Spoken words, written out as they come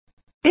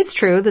It's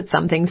true that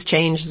some things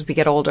change as we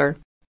get older.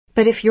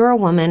 But if you're a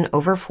woman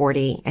over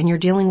 40 and you're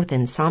dealing with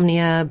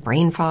insomnia,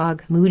 brain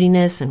fog,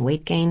 moodiness, and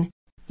weight gain,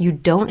 you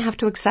don't have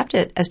to accept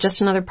it as just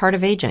another part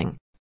of aging.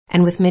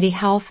 And with MIDI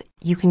Health,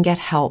 you can get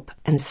help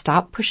and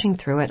stop pushing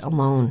through it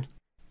alone.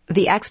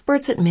 The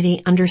experts at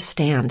MIDI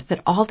understand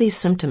that all these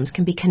symptoms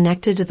can be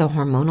connected to the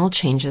hormonal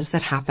changes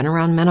that happen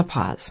around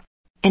menopause.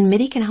 And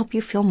MIDI can help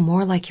you feel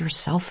more like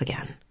yourself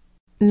again.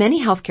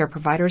 Many healthcare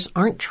providers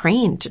aren't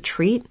trained to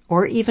treat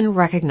or even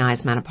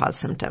recognize menopause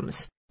symptoms.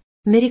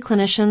 MIDI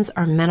clinicians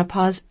are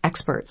menopause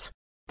experts.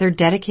 They're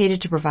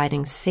dedicated to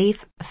providing safe,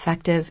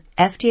 effective,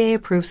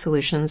 FDA-approved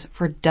solutions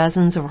for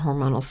dozens of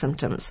hormonal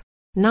symptoms,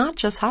 not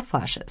just hot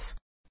flashes.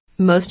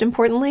 Most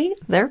importantly,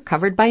 they're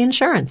covered by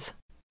insurance.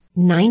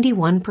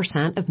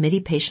 91% of MIDI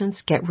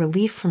patients get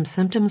relief from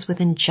symptoms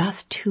within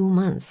just 2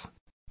 months.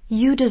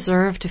 You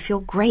deserve to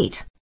feel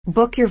great.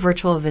 Book your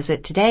virtual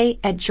visit today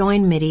at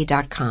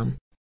joinmidi.com.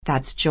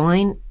 That's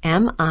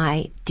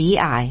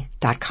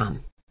joinmidi.com.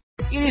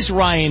 It is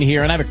Ryan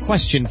here, and I have a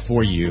question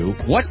for you.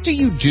 What do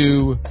you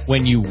do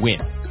when you win?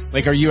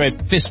 Like, are you a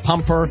fist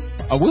pumper,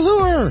 a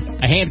woo-hooer,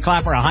 a hand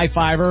clapper, a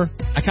high-fiver?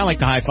 I kind of like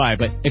the high-five,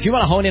 but if you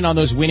want to hone in on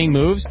those winning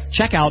moves,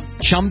 check out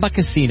Chumba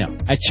Casino.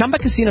 At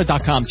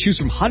ChumbaCasino.com, choose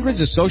from hundreds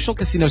of social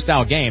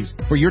casino-style games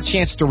for your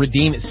chance to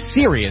redeem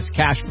serious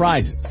cash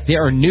prizes.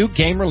 There are new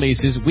game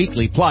releases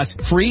weekly, plus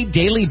free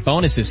daily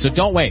bonuses, so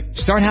don't wait.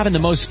 Start having the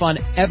most fun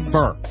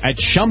ever at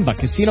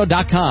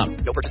ChumbaCasino.com.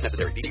 No purchase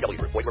necessary. VGW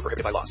Group. Void where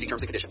prohibited by law. See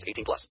terms and conditions.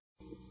 18+.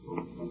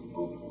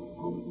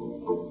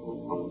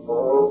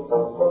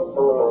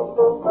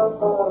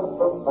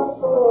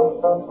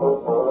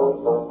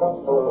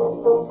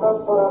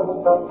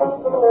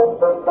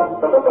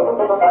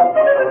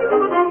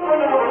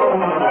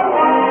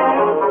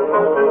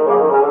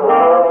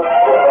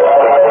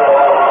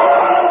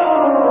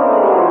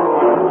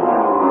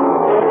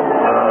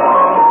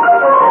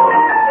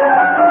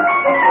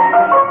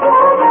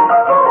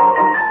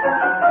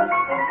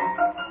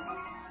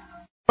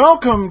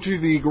 Welcome to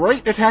the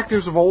Great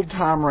Detectives of Old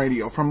Time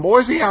Radio. From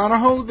Boise,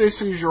 Idaho,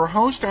 this is your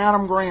host,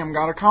 Adam Graham.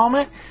 Got a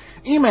comment?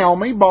 Email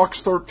me,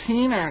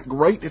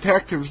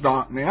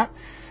 box13@greatdetectives.net.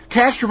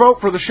 Cast your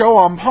vote for the show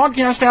on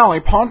Podcast Alley,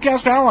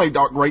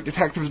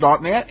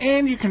 podcastalley.greatdetectives.net,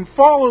 and you can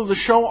follow the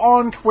show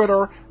on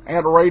Twitter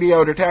at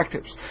Radio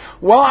Detectives.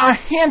 Well, I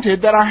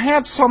hinted that I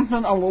had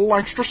something a little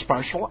extra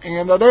special,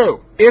 and I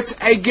do. It's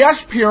a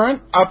guest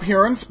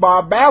appearance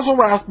by Basil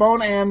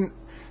Rathbone and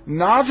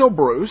Nigel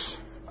Bruce,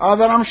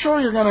 that I'm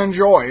sure you're going to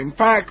enjoy. In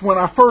fact, when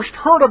I first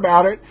heard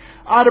about it,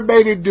 I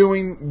debated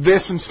doing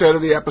this instead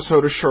of the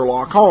episode of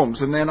Sherlock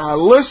Holmes. And then I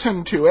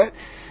listened to it,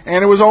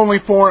 and it was only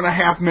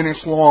 4.5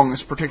 minutes long,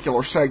 this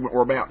particular segment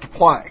we're about to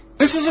play.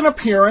 This is an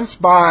appearance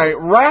by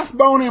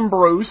Rathbone and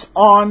Bruce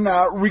on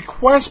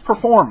Request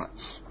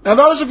Performance. Now,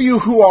 those of you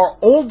who are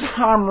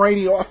old-time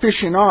radio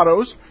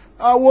aficionados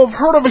will have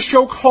heard of a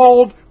show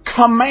called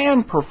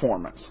Command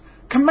Performance.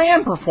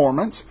 Command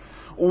Performance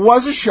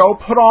was a show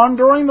put on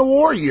during the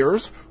war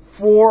years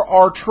for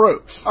our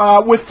troops,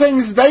 with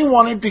things they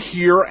wanted to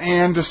hear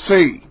and to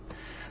see.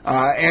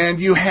 And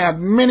you had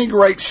many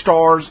great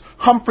stars,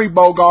 Humphrey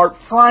Bogart,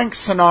 Frank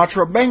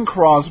Sinatra, Bing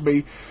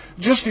Crosby,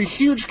 just a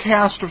huge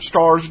cast of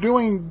stars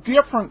doing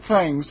different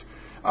things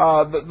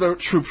that the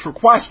troops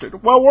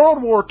requested. Well,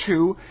 World War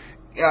II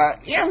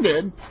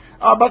ended,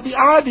 but the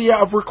idea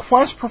of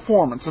request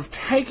performance, of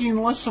taking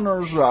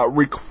listeners'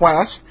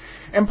 requests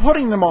and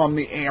putting them on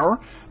the air,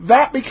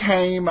 that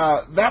became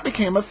a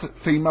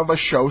theme of a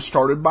show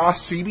started by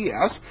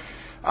CBS,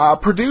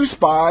 produced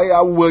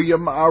by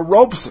William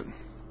Robeson.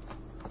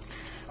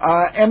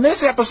 And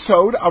this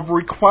episode of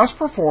Request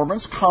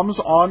Performance comes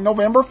on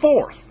November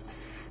 4th.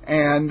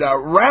 And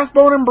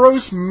Rathbone and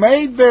Bruce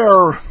made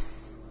their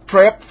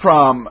trip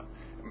from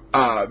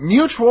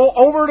Mutual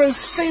over to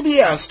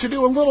CBS to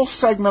do a little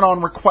segment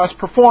on Request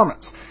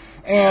Performance.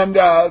 And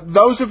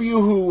those of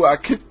you who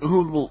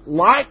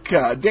like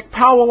Dick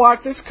Powell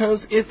like this,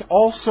 because it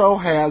also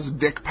has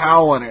Dick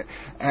Powell in it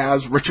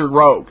as Richard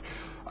Rogue.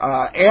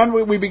 And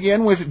we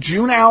begin with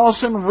June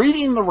Allison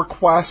reading the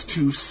request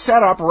to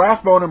set up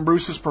Rathbone and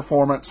Bruce's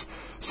performance.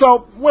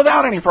 So,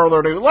 without any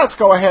further ado, let's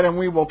go ahead and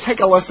we will take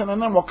a listen, and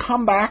then we'll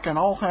come back and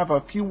I'll have a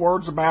few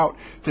words about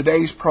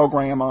today's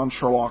program on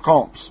Sherlock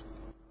Holmes.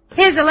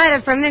 Here's a letter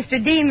from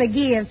Mr. D.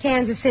 McGee of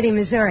Kansas City,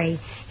 Missouri.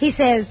 He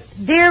says,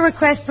 Dear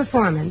Request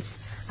Performance,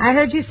 I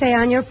heard you say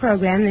on your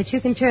program that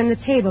you can turn the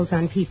tables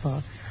on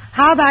people.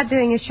 How about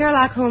doing a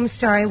Sherlock Holmes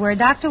story where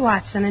Dr.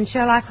 Watson and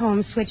Sherlock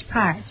Holmes switch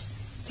parts?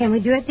 Can we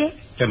do it, Dick?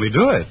 Can we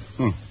do it?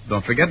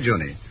 Don't forget,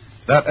 Junie,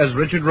 that as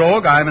Richard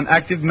Rogue, I am an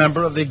active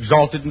member of the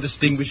exalted and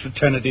distinguished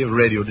fraternity of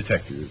radio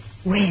detectives.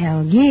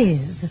 Well,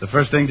 give. The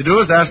first thing to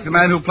do is ask the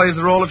man who plays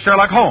the role of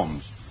Sherlock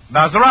Holmes,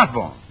 Basil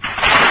Rathbone.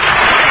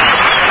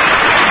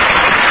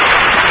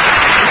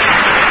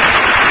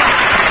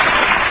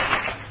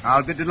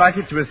 I'll be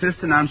delighted to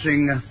assist in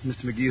answering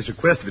Mr. McGee's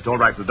request, if it's all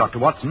right with Dr.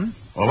 Watson.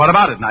 Well, what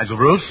about it, Nigel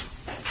Bruce?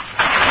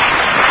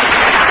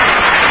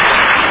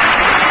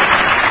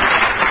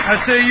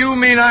 I say, you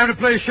mean I'm to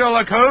play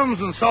Sherlock Holmes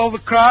and solve the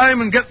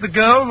crime and get the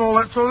girl and all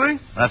that sort of thing?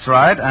 That's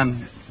right,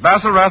 and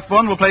Basil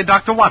Rathbone will play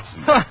Dr.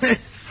 Watson. I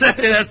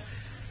say,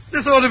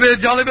 this ought to be a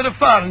jolly bit of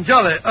fun,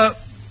 jolly.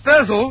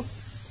 Basil,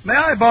 may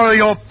I borrow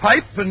your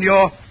pipe and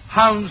your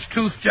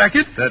houndstooth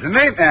jacket?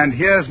 Certainly, and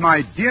here's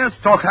my deer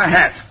stalker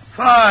hat.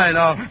 Fine,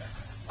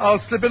 I'll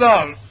slip it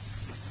on.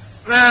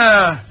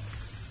 There.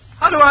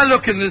 How do I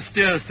look in this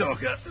deer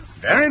stalker?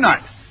 Very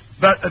nice,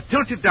 but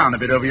tilt it down a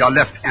bit over your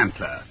left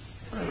antler.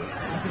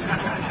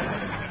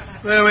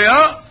 There we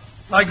are.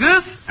 Like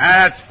this?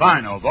 That's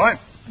fine, old boy.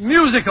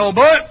 Music, old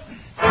boy.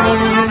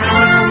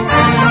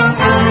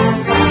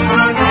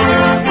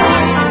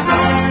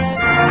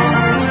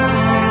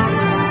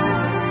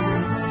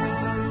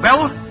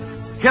 Well,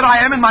 here I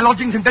am in my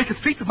lodgings in Baker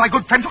Street with my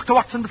good friend Dr.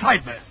 Watson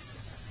beside me.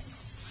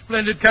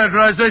 Splendid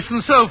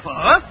characterization so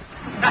far,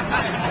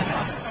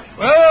 huh?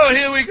 Well,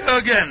 here we go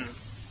again.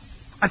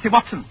 I say,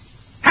 Watson,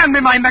 hand me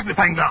my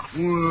magnifying glass.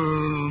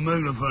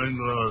 Magnifying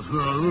glass.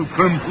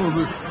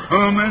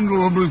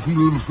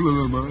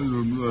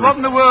 What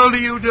in the world are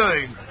you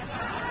doing?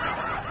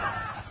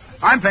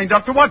 I'm playing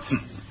Dr. Watson.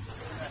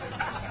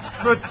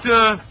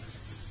 But,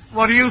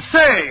 what are you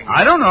saying?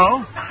 I don't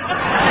know.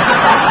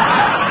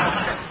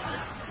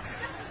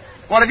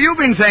 What have you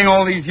been saying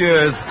all these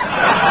years?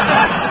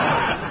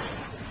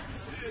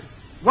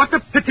 What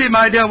a pity,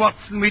 my dear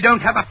Watson, we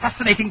don't have a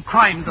fascinating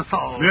crime to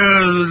solve.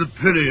 Yeah, it's a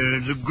pity.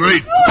 It's a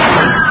great...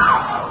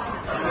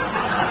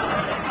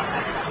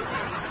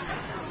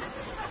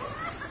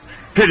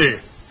 Pity.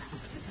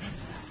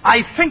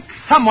 I think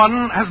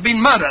someone has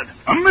been murdered.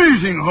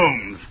 Amazing,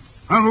 Holmes.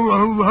 How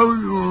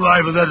did you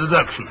arrive at that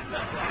deduction?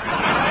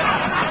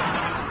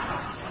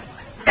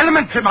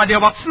 Elementary, my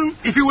dear Watson.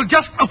 If you will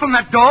just open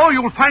that door,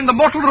 you will find the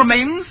mortal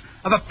remains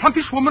of a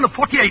plumpish woman of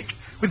 48,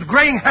 with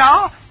graying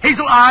hair,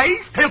 hazel eyes,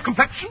 pale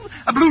complexion,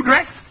 a blue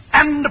dress,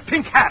 and a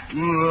pink hat.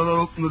 I'll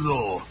open the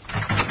door.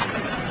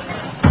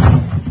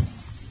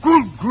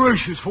 Good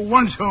gracious, for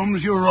once,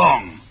 Holmes, you're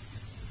wrong.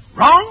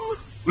 Wrong?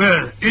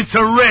 Well, it's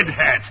a red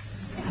hat.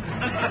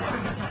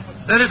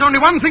 There is only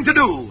one thing to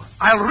do.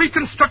 I'll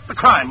reconstruct the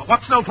crime.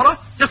 Watson, old fellow,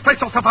 just place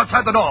yourself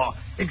outside the door,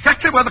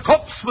 exactly where the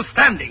corpse was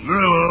standing.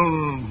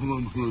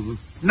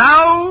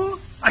 Now,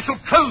 I shall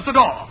close the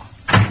door.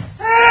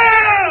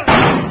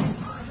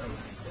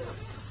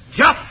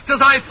 Just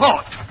as I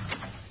thought.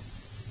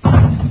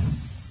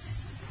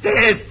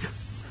 Dead.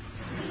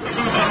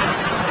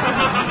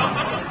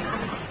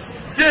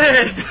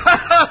 Dead.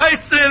 I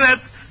say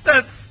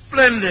that's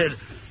splendid.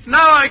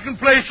 Now I can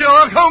play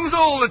Sherlock Holmes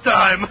all the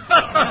time.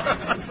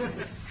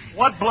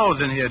 What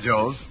blows in here,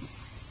 Joes?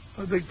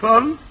 I beg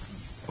pardon?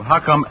 Well, how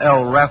come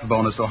L.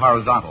 Rathbone is so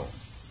horizontal?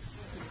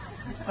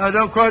 I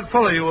don't quite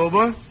follow you, old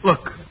boy.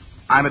 Look,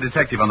 I'm a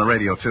detective on the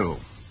radio, too.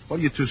 What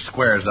are you two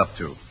squares up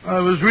to? I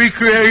was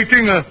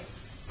recreating a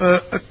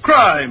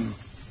crime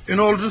in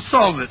order to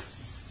solve it.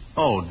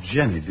 Oh,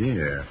 Jenny,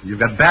 dear. You've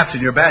got bats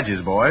in your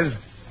badges, boys.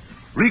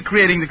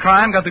 Recreating the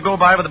crime got to go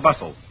by with a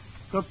bustle.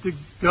 Got to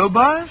go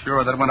by?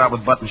 Sure, that went out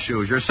with button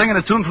shoes. You're singing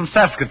a tune from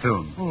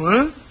Saskatoon. Oh,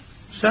 eh?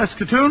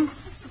 Saskatoon?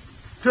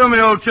 Tell me,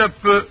 old chap,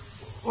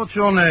 what's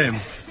your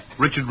name?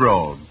 Richard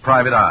Rogue,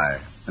 private eye,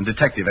 and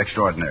detective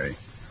extraordinary.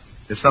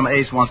 If some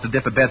ace wants to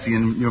dip a Betsy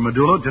in your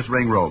medulla, just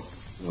ring Rogue.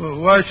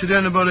 Well, why should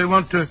anybody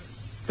want to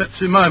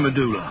Betsy my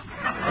medulla?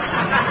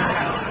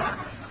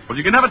 Well,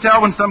 you can never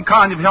tell when some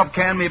con you've helped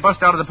can may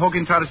bust out of the poking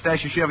and try to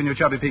stash your shiv in your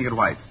chubby pink and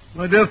white.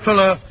 My dear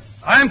fellow,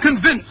 I am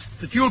convinced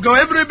that you'll go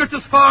every bit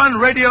as far in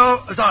radio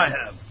as I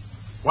have.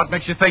 What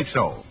makes you think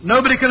so?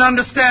 Nobody can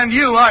understand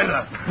you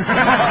either.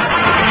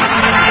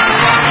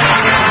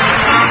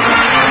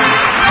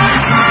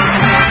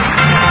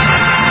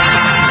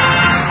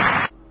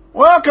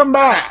 Welcome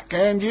back.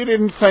 And you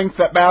didn't think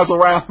that Basil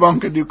Rathbone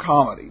could do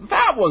comedy.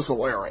 That was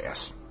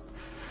hilarious.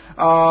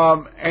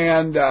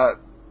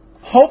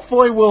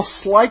 Hopefully we'll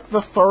slake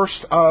the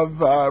thirst of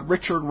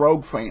Richard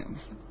Rogue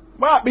fans.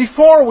 But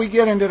before we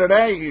get into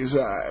today's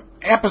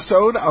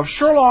episode of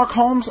Sherlock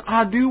Holmes,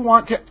 I do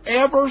want to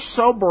ever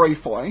so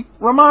briefly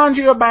remind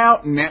you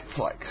about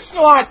Netflix.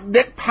 You like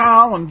Dick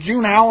Powell and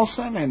June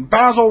Allison and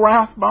Basil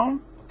Rathbone?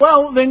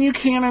 Well, then you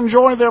can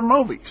enjoy their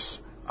movies.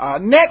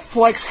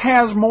 Netflix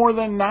has more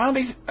than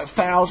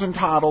 90,000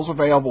 titles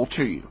available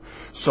to you.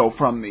 So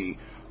from the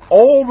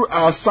old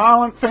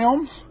silent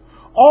films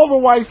all the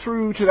way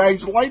through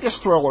today's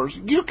latest thrillers,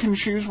 you can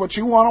choose what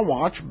you want to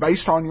watch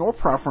based on your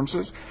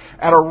preferences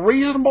at a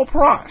reasonable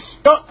price.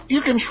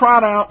 You can try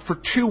it out for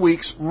 2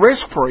 weeks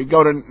risk-free.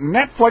 Go to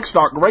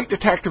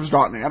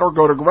netflix.greatdetectives.net or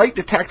go to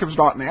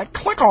greatdetectives.net.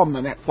 Click on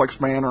the Netflix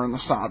banner in the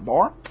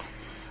sidebar.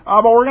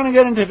 But we're going to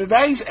get into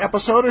today's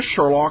episode of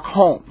Sherlock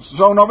Holmes.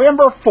 So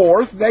November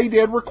 4th, they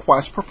did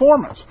request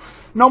performance.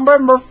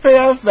 November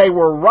 5th, they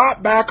were right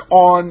back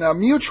on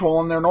Mutual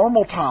in their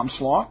normal time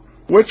slot,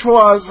 which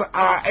was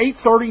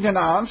 8:30 to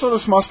 9, so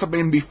this must have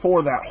been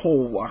before that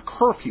whole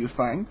curfew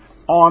thing,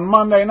 on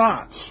Monday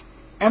nights.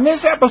 And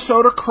this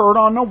episode occurred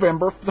on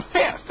November the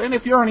 5th. And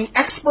if you're any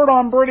expert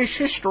on British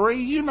history,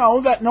 you know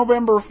that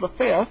November the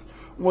 5th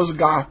was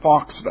Guy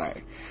Fawkes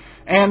Day.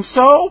 And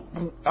so,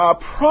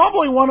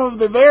 probably one of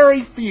the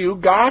very few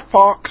Guy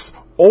Fawkes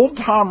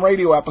old-time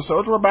radio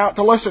episodes we're about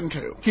to listen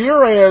to.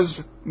 Here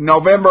is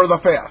November the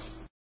 5th.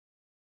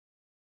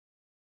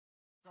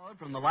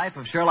 From the life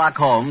of Sherlock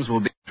Holmes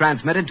will be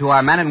transmitted to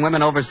our men and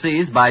women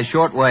overseas by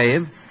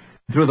shortwave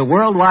through the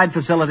worldwide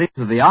facilities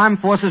of the Armed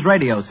Forces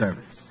Radio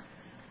Service.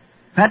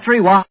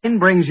 Petri Wine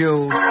brings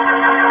you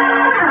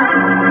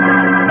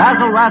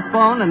Basil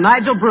Rathbone and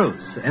Nigel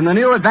Bruce in the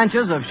new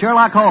adventures of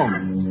Sherlock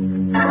Holmes.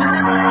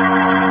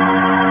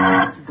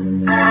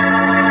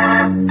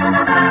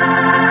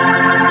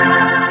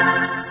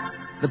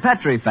 The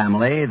Petri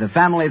family, the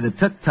family that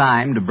took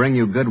time to bring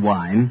you good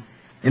wine,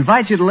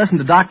 invites you to listen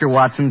to Dr.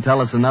 Watson tell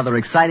us another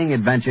exciting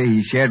adventure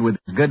he shared with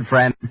his good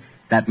friend,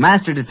 that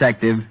master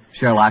detective,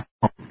 Sherlock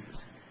Holmes.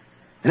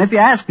 And if you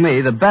ask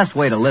me, the best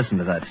way to listen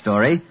to that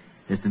story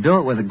is to do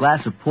it with a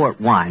glass of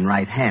port wine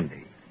right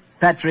handy.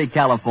 Petri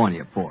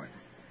California Port.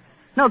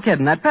 No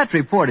kidding, that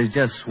Petri Port is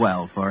just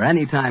swell for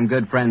any time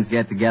good friends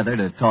get together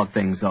to talk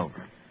things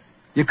over.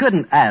 You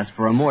couldn't ask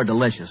for a more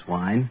delicious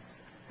wine.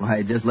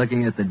 Why, just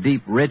looking at the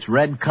deep, rich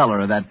red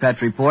color of that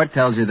Petri Port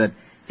tells you that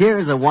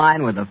here's a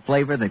wine with a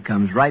flavor that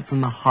comes right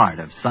from the heart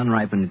of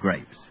sun-ripened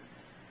grapes.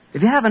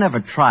 If you haven't ever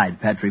tried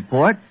Petri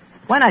Port,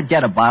 why not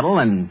get a bottle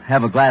and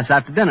have a glass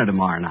after dinner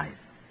tomorrow night?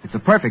 It's a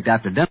perfect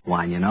after-dinner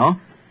wine, you know.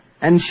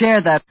 And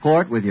share that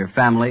port with your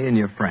family and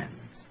your friends.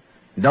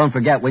 And don't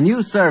forget, when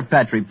you serve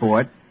Petri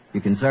Port, you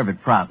can serve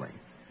it proudly.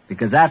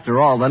 Because after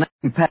all, the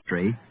name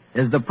Petri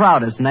is the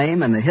proudest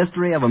name in the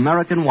history of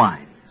American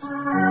wines.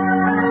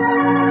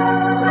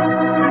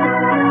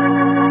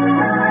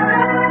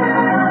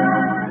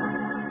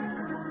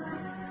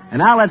 And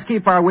now let's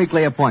keep our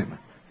weekly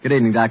appointment. Good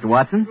evening, Dr.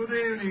 Watson. Good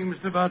evening,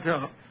 Mr.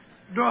 Bartell.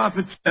 Draw up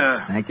a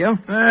chair. Thank you.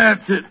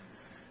 That's it.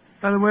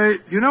 By the way,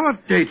 do you know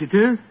what date it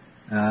is?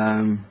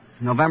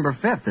 November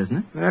 5th, isn't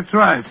it? That's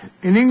right.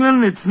 In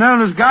England, it's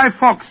known as Guy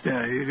Fawkes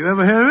Day. Did you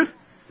ever hear of it?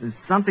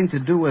 It's something to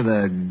do with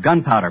a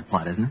gunpowder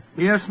plot, isn't it?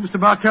 Yes, Mr.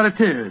 Bartell, it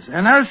is.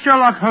 And as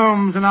Sherlock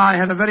Holmes and I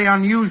had a very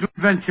unusual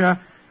adventure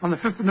on the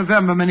 5th of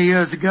November many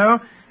years ago,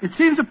 it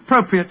seems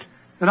appropriate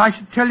that I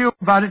should tell you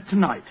about it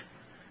tonight.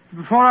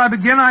 Before I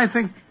begin, I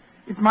think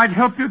it might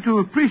help you to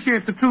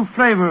appreciate the true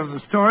flavor of the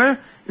story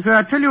if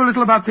I tell you a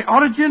little about the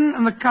origin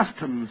and the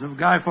customs of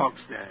Guy Fawkes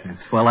Day.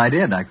 It's a swell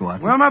idea, Dr.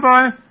 Watson. Well, my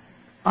boy,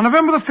 on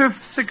November the 5th,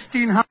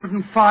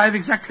 1605,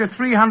 exactly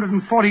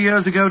 340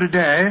 years ago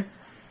today,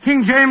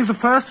 King James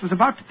I was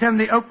about to attend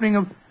the opening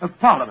of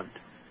Parliament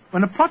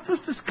when a plot was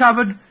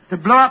discovered to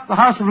blow up the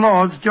House of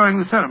Lords during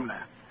the ceremony.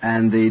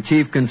 And the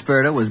chief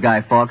conspirator was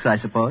Guy Fawkes, I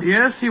suppose?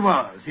 Yes, he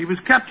was. He was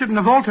captured in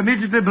a vault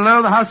immediately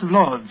below the House of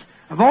Lords,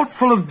 a vault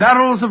full of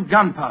barrels of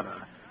gunpowder.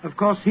 Of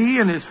course, he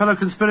and his fellow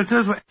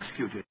conspirators were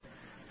executed.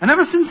 And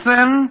ever since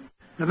then,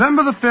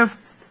 November the 5th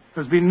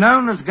has been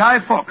known as Guy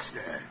Fawkes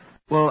Day.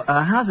 Well,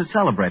 how's it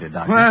celebrated,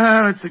 Doctor?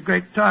 Well, it's a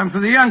great time for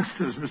the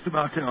youngsters, Mr.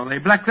 Bartell. They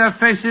black their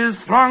faces,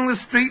 throng the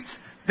streets,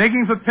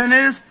 begging for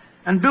pennies,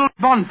 and build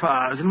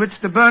bonfires in which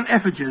to burn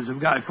effigies of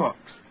Guy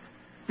Fawkes.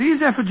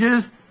 These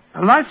effigies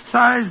are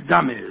life-size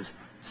dummies,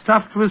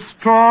 stuffed with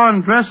straw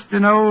and dressed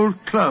in old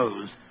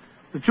clothes.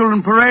 The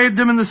children parade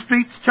them in the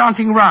streets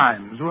chanting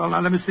rhymes. Well, now,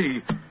 let me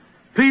see.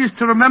 Please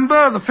to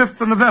remember the 5th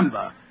of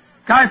November.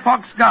 Guy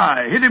Fawkes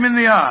Guy, hit him in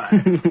the eye.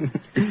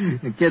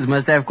 The kids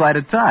must have quite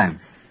a time.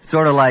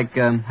 Sort of like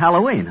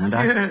Halloween, huh,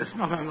 Doctor? Yes,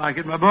 not unlike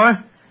it, my boy.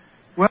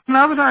 Well,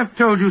 now that I've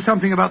told you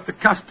something about the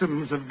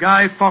customs of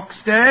Guy Fawkes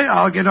Day,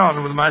 I'll get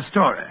on with my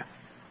story.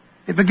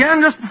 It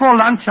began just before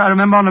lunch, I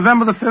remember, on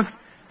November the 5th,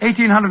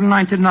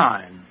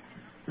 1899.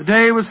 The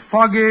day was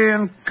foggy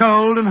and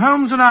cold, and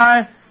Holmes and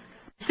I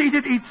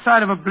seated each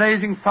side of a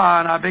blazing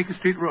fire in our Baker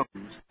Street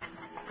rooms.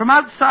 From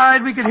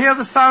outside, we could hear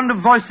the sound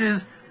of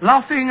voices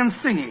laughing and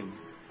singing.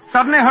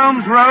 Suddenly,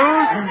 Holmes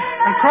rose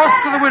and crossed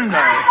to the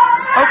window,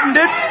 opened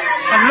it,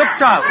 and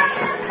looked out.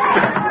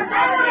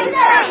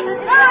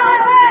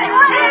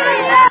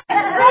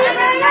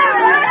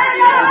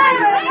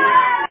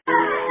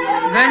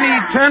 Then he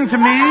turned to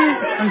me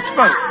and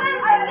spoke.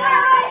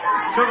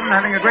 Children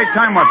having a great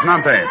time, Watson,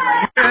 aren't they?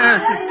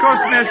 Yes, it cost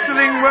me a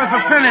shilling worth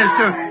of pennies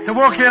to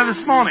walk here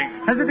this morning.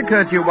 Has it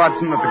occurred to you,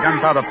 Watson, that the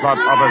gunpowder plot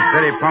offers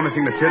very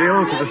promising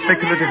material to the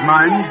speculative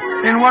mind?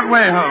 In what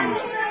way, Holmes?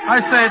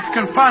 I say it's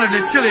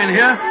confoundedly chilly in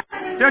here.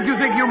 Don't you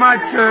think you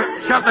might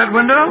shut that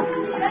window?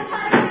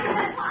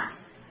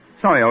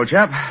 Sorry, old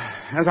chap.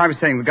 As I was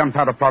saying, the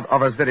gunpowder plot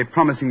offers very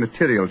promising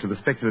material to the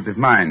speculative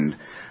mind.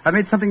 I've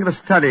made something of a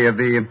study of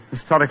the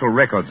historical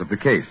records of the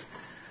case.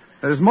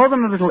 There is more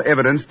than a little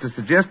evidence to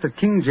suggest that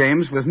King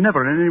James was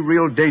never in any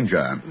real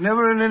danger.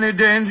 Never in any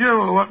danger?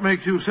 Well, what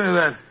makes you say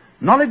that?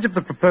 Knowledge of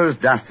the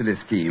proposed dastardly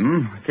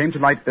scheme came to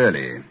light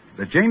early.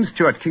 But James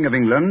Stuart, King of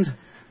England,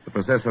 the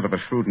possessor of a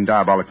shrewd and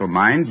diabolical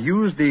mind,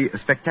 used the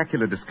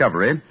spectacular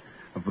discovery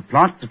of the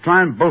plot to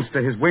try and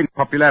bolster his waning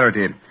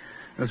popularity,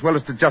 as well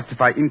as to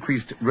justify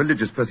increased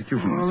religious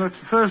persecutions. Well, that's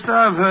the first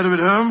I've heard of it,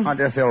 Holmes. I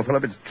dare say, old fellow,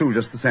 but it's true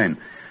just the same.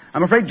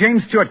 I'm afraid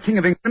James Stuart, King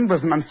of England,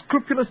 was an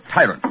unscrupulous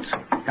tyrant.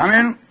 Come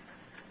in.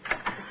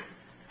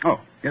 Oh,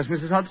 Yes,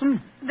 Mrs.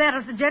 Hudson? There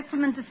is a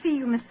gentleman to see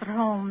you, Mr.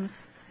 Holmes.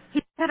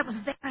 He said it was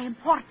very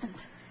important.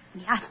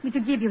 He asked me to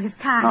give you his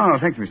card. Oh,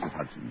 thank you, Mrs.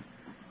 Hudson.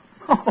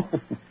 Oh,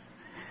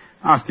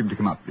 ask him to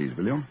come up, please,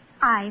 will you?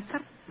 Aye, sir.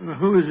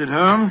 Who is it,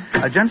 Holmes?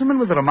 A gentleman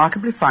with a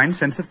remarkably fine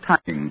sense of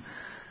timing.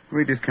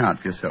 Read his card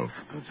for yourself.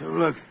 Let's have a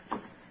look.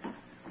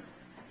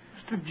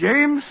 Mr.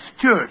 James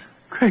Stewart.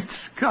 Great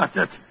Scott,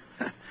 that's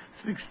an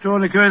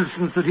extraordinary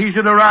coincidence that he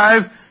should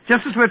arrive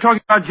just as we're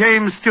talking about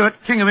James Stewart,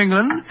 King of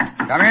England.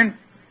 Come in.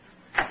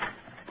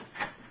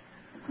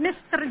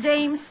 Mr.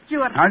 James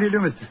Stewart. How do you do,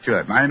 Mr.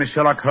 Stewart? My name is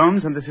Sherlock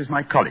Holmes, and this is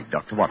my colleague,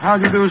 Dr. Watson. How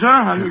do you do, sir?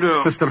 How do you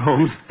do? Mr.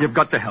 Holmes, you've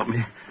got to help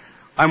me.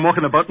 I'm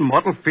walking about in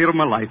mortal fear of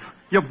my life.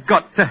 You've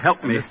got to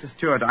help me. Mr.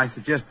 Stewart, I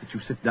suggest that you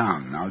sit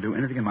down. I'll do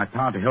anything in my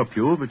power to help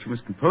you, but you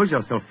must compose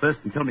yourself first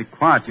and tell me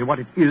quietly what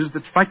it is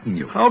that's frightening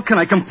you. How can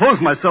I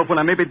compose myself when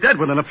I may be dead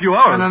within a few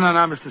hours? No,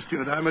 Mr.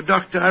 Stewart. I'm a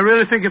doctor. I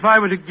really think if I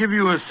were to give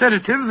you a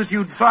sedative that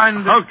you'd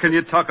find... How can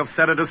you talk of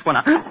sedatives when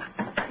I...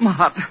 My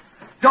heart.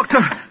 Doctor!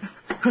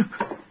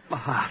 My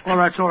heart. All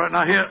right.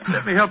 Now, here,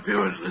 let me help you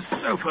with the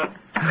sofa.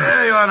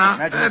 There you are now.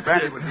 Imagine That's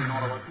brandy it. would be in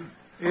order, Watson.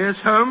 Yes,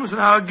 Holmes,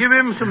 and I'll give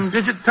him some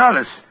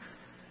digitalis.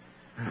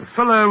 A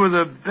fellow with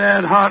a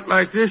bad heart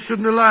like this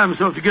shouldn't allow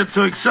himself to get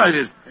so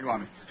excited. Here you are,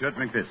 Mr. Stewart.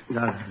 Drink this.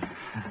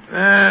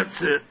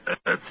 That's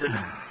it.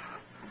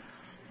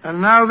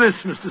 And now this,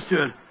 Mr.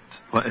 Stewart.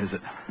 What is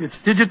it? It's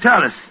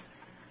digitalis.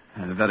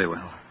 Very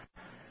well.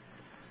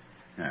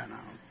 Yeah,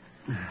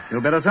 now.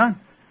 Feel better, sir?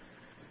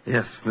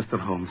 Yes, Mr.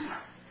 Holmes.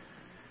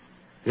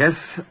 Yes,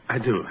 I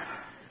do.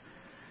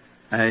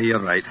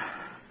 You're right.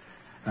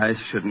 I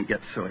shouldn't get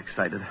so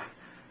excited.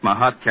 My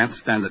heart can't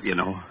stand it, you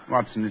know.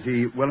 Watson, is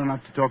he well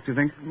enough to talk, do you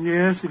think?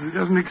 Yes, if he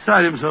doesn't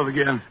excite himself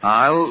again.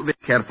 I'll be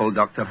careful,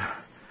 Doctor.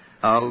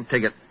 I'll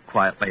take it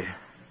quietly.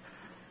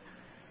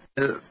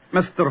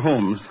 Mr.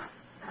 Holmes,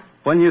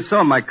 when you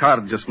saw my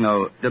card just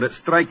now, did it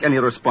strike any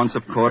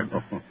responsive chord?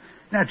 Oh,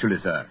 naturally,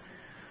 sir.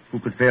 Who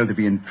could fail to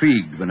be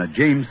intrigued when a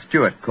James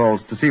Stewart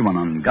calls to see one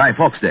on Guy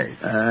Fawkes Day?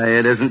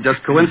 It isn't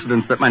just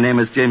coincidence that my name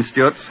is James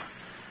Stewart.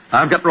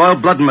 I've got royal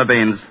blood in my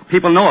veins.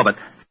 People know of it.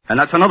 And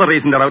that's another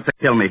reason they're out to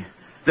kill me.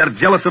 They're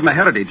jealous of my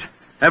heritage.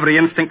 Every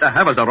instinct I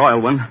have is a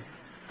royal one.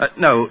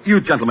 Now,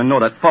 you gentlemen know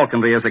that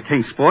falconry is a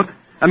king's sport.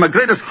 And my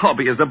greatest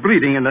hobby is the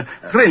breeding and the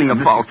training of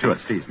falcons.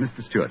 Please,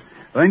 Mr. Stewart.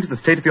 Owing to the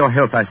state of your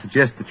health, I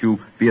suggest that you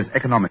be as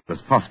economical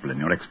as possible in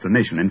your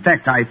explanation. In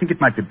fact, I think it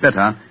might be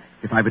better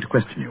if I were to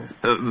question you.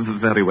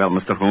 Very well,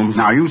 Mr. Holmes.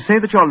 Now, you say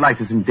that your life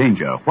is in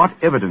danger. What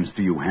evidence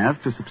do you have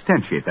to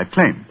substantiate that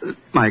claim?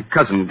 My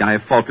cousin, Guy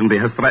Falconby,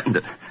 has threatened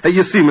it.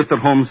 You see, Mr.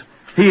 Holmes,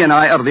 he and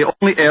I are the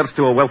only heirs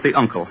to a wealthy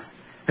uncle.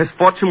 His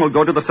fortune will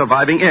go to the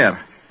surviving heir.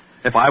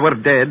 If I were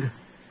dead,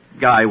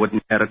 Guy would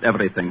inherit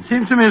everything.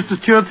 Seems to me,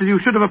 Mr. Stewart, that you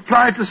should have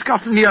applied to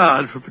Scotland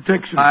Yard for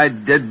protection. I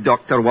did,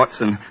 Dr.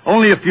 Watson.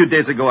 Only a few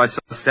days ago I saw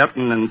a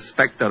certain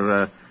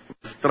Inspector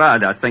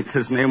Lestrade, I think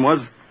his name was,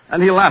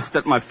 and he laughed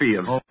at my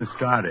fears. Oh,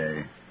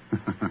 Lestrade.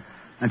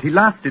 And he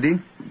laughed, did he?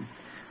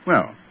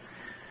 Well,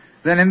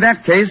 then in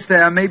that case,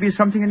 there may be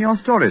something in your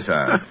story,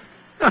 sir.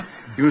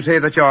 You say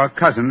that your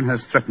cousin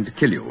has threatened to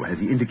kill you. Has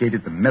he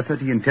indicated the method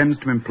he intends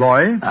to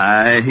employ?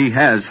 He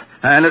has.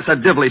 And it's a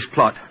devilish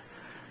plot.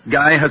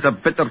 Guy has a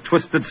bitter,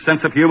 twisted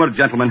sense of humor,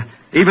 gentlemen,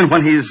 even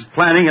when he's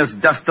planning as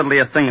dastardly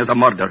a thing as a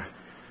murder.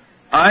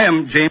 I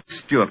am James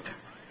Stewart.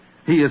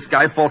 He is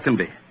Guy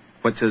Falconby,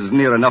 which is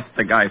near enough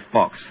to Guy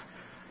Fawkes.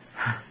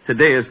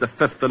 Today is the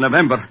 5th of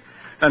November,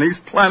 and he's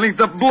planning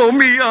to blow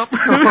me up.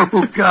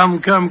 Oh,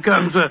 come,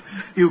 sir.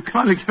 You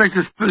can't expect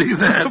us to believe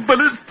that. But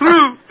it's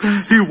true.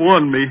 He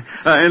warned me.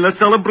 And the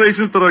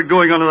celebrations that are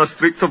going on in the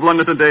streets of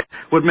London today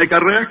would make a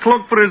rare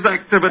cloak for his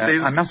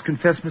activities. I must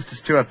confess, Mr.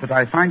 Stewart, that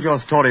I find your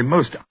story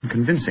most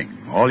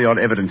unconvincing. All your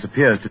evidence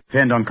appears to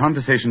depend on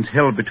conversations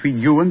held between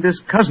you and this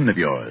cousin of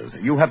yours.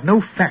 You have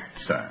no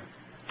facts, sir,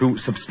 to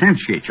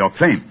substantiate your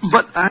claims.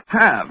 But I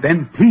have.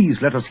 Then please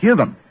let us hear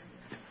them.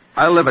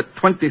 I live at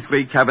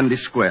 23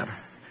 Cavendish Square.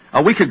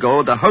 A week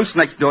ago, the house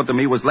next door to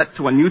me was let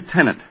to a new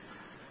tenant.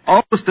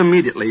 Almost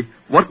immediately,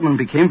 workmen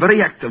became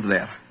very active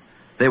there.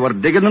 They were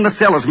digging in the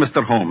cellars,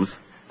 Mr. Holmes.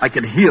 I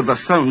could hear the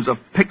sounds of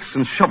picks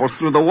and shovels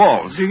through the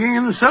walls. Digging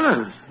in the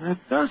cellars? That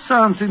does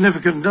sound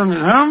significant, doesn't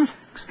it, Holmes?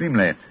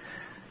 Extremely.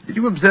 Did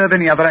you observe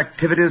any other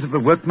activities of the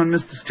workmen,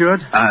 Mr.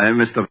 Stewart?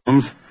 Mr.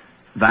 Holmes.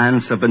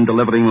 Vans have been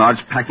delivering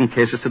large packing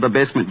cases to the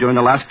basement during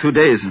the last 2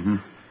 days. Mm-hmm.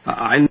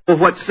 I know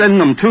what's in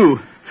them, too.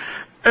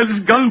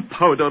 It's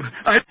gunpowder.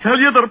 I tell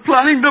you, they're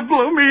planning to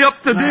blow me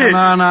up today.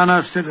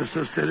 No.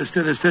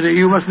 Steady.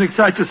 You mustn't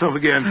excite yourself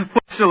again.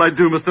 What shall I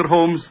do, Mr.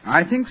 Holmes?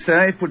 I think,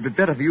 sir, it would be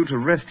better for you to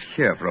rest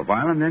here for a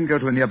while and then go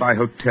to a nearby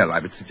hotel. I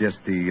would suggest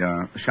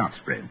the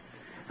Shaftesbury.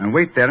 And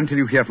wait there until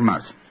you hear from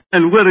us.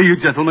 And where are you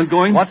gentlemen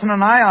going? Watson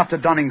and I, after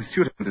donning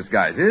suitable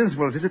disguises,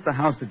 will visit the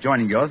house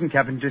adjoining yours in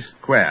Cavendish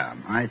Square.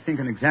 I think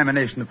an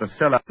examination of the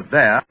cellar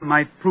there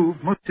might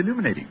prove most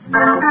illuminating.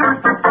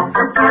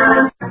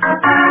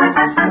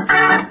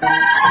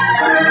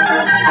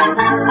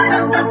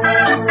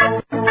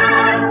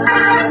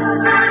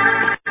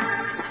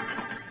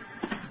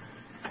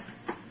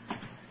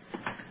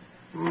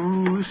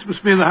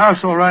 be the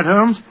house all right,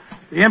 Holmes.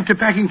 The empty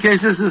packing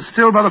cases are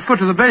still by the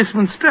foot of the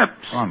basement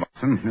steps. Come on,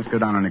 Watson. Let's go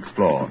down and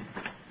explore.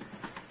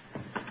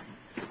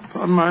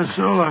 Upon my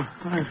soul,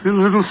 I feel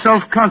a little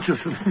self-conscious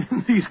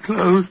in these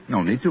clothes.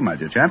 No need to, my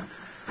dear chap.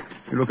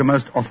 You look a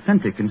most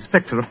authentic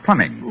inspector of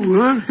plumbing.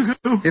 Well,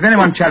 if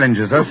anyone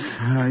challenges us,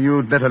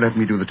 you'd better let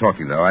me do the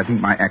talking, though. I think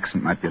my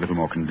accent might be a little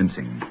more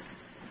convincing.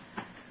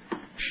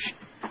 Shh.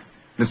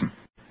 Listen.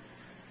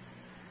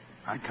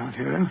 I can't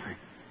hear anything.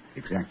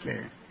 Exactly.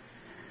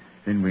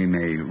 Then we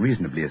may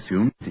reasonably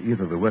assume that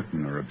either the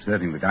workmen are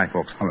observing the Guy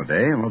Fawkes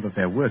holiday or that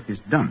their work is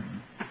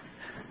done.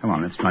 Come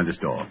on, let's try this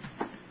door.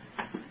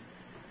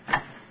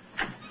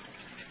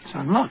 It's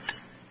unlocked.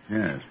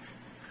 Yes.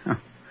 Huh.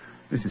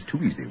 This is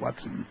too easy,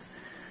 Watson.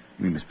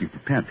 We must be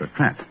prepared for a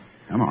trap.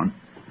 Come on.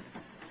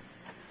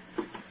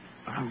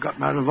 I've got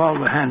my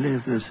revolver handy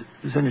if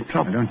there's any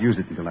trouble. I don't use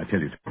it until I tell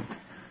you to.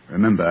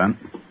 Remember,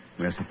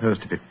 we're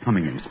supposed to be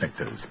plumbing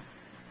inspectors.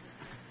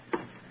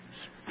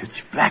 It's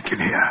pitch black in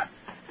here.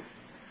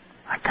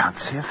 I can't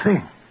see a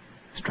thing.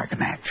 Strike a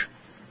match.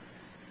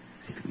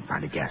 See if you can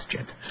find a gas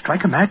jet.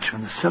 Strike a match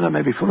when the cellar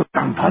may be full of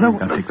gunpowder?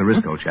 Don't take the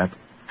risk, old chap.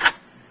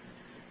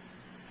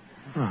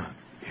 Oh,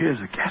 here's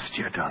a gas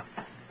jet.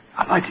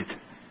 I'll light it.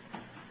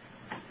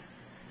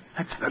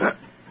 That's better.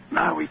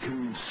 Now we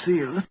can see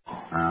a little.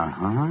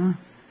 Uh-huh.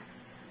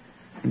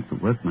 I think the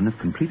workmen have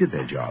completed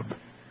their job.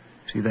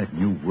 See that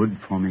new wood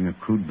forming a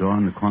crude door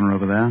in the corner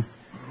over there?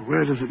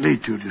 Where does it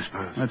lead to, do you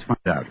suppose? Let's find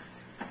out.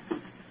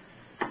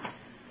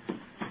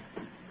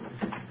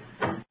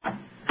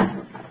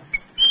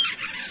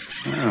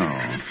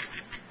 Oh,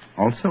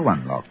 also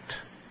unlocked.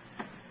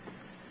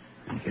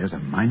 And here's a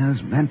miner's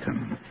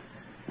lantern,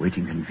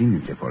 waiting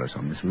conveniently for us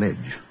on this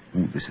ledge.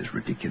 Oh, this is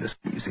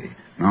ridiculously easy.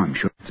 Now I'm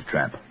sure it's a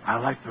trap. I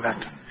like the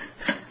lantern.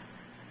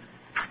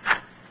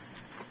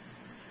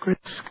 Great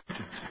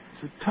Scott,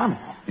 it's a tunnel.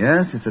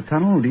 Yes, it's a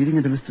tunnel leading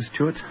into Mr.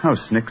 Stewart's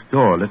house next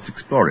door. Let's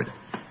explore it.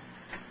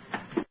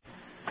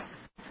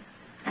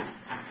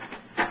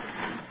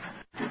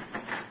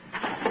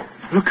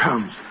 Look,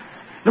 Holmes.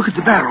 Look at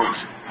the barrels.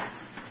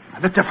 I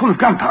bet they're full of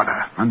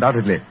gunpowder.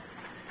 Undoubtedly.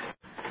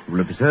 You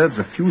will observe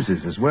the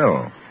fuses as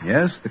well.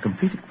 Yes, the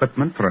complete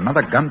equipment for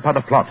another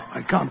gunpowder plot.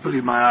 I can't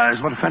believe my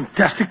eyes. What a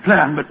fantastic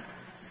plan, but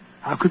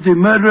how could the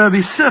murderer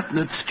be certain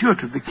that Stewart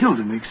would be killed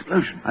in the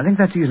explosion? I think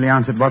that's easily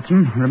answered,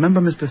 Watson.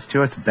 Remember Mr.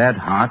 Stewart's bad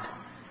heart?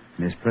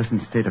 In his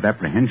present state of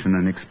apprehension,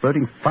 an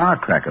exploding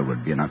firecracker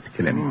would be enough to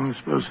kill him. Oh, I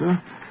suppose so.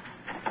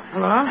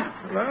 Hello?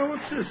 Hello?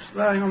 What's this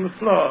lying on the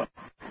floor?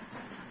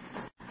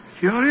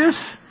 Curious?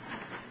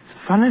 It's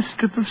a funny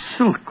strip of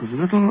silk with a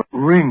little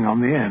ring on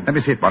the end. Let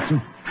me see it,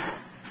 Watson.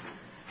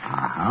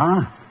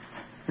 Uh-huh.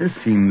 This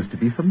seems to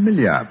be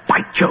familiar. By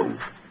Jove!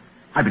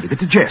 I believe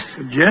it's a Jess.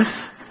 A Jess?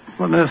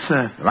 What on earth,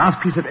 sir? The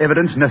last piece of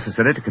evidence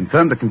necessary to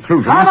confirm the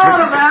conclusion... Come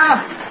out of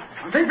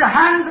there! Keep your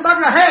hands above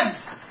your heads!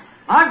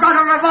 I've got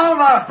a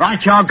revolver! Right,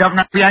 y'all,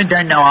 Governor. We ain't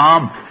done no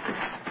harm.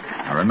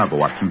 Now, remember,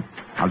 Watson,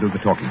 I'll do the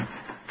talking.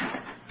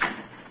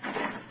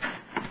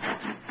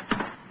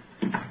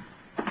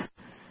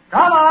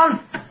 Come on!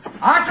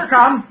 Archer,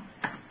 come!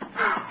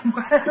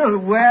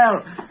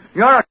 Well,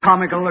 you're a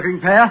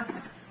comical-looking pair.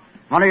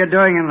 What are you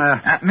doing in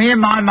there? Me and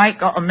my mate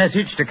got a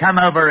message to come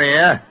over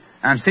here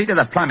and see to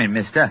the plumbing,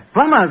 mister.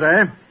 Plumbers,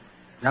 eh?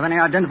 You have any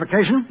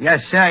identification?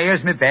 Yes, sir.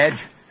 Here's my badge.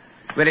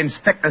 We're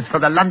inspectors for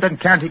the London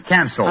County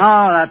Council.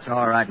 Oh, that's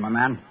all right, my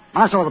man.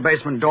 I saw the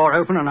basement door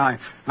open, and I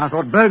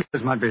thought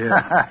burglars might be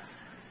here.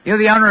 You're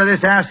the owner of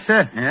this house,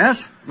 sir? Yes,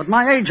 but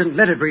my agent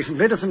let it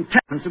recently to some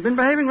tenants who've been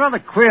behaving rather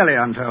queerly,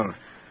 I'm told.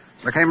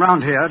 So I came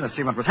round here to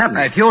see what was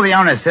happening. If you're the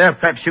owner, sir,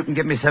 perhaps you can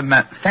give me some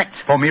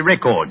facts for me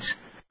records.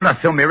 I'm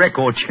not film me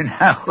records, you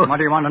know. What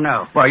do you want to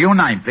know? Well, your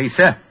name, please,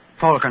 sir.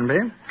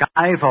 Falconby.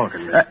 Guy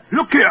Falconby.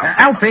 Look here.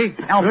 Alfie,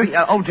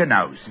 hold your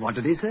nose. What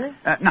did he say?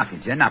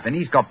 Nothing, sir, nothing.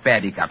 He's got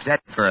bad hiccups.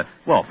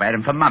 I've had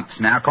him for months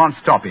now. Can't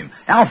stop him.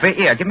 Alfie,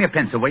 here, give me a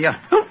pencil, will you?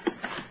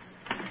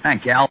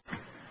 Thank you, Al.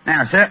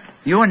 Now, sir,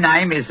 your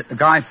name is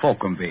Guy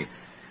Falconby.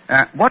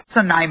 What's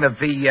the name of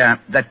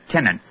the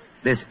tenant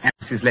this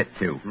house is let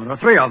to? There are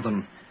three of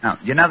them. Oh,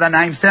 do you know their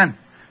names, sir?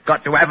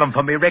 Got to have them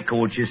for me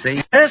records, you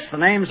see. Yes, the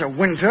names are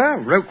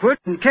Winter, Rokewood,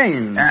 and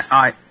Kane.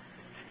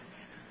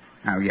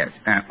 Oh, yes.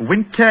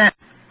 Winter,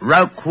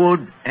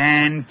 Rokewood,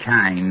 and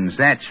Keynes.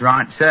 That's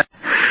right, sir.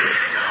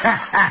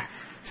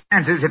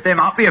 Sounds as if they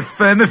might be a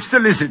firm of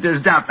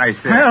solicitors, don't they,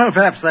 sir? Well,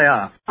 perhaps they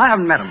are. I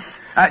haven't met them.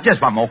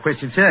 Just one more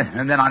question, sir,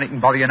 and then I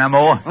needn't bother you no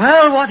more.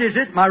 Well, what is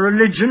it? My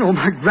religion or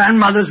my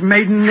grandmother's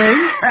maiden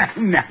name?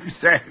 No,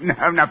 sir.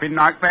 No, nothing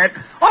like that.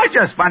 I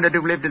just wondered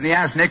who lived in the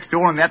house next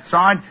door on that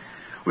side.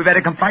 We've had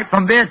a complaint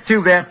from there,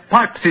 too. Their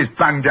pipes is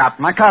bunged up.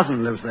 My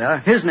cousin lives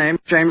there. His name's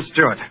James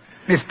Stewart.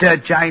 Mr.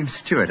 James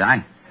Stewart,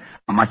 eh?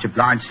 I'm much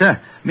obliged, sir.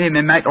 Me and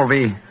my mate will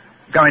be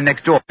going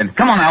next door.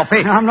 Come on,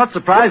 Alfie. I'm not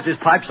surprised his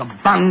pipes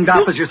are bunged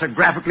up, as you so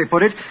graphically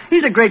put it.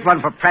 He's a great one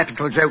for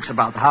practical jokes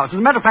about the house. As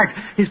a matter of fact,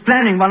 he's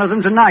planning one of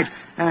them tonight.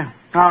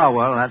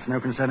 Well, that's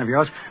no concern of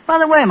yours. By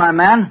the way, my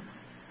man,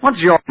 what's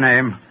your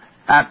name?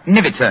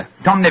 Nivet, sir.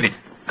 Tom Nivet.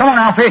 Come on,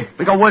 Alfie.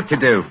 We got work to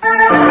do.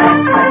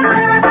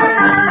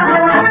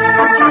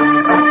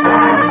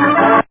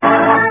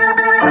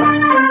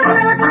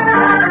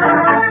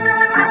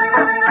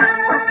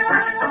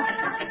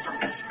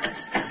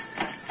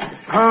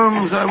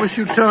 Holmes, I wish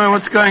you'd tell me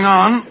what's going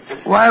on.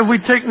 Why have we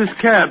taken this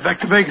cab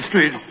back to Baker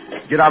Street?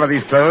 Get out of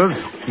these clothes.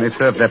 They've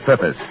served their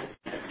purpose.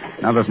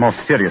 Now there's more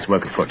serious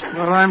work afoot.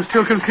 Well, I'm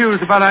still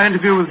confused about our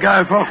interview with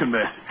Guy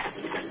Falconby.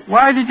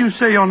 Why did you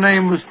say your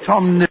name was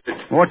Tom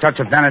Nibbett? More touch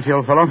of vanity,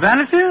 old fellow.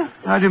 Vanity?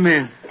 How do you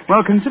mean?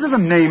 Well, consider the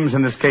names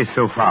in this case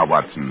so far,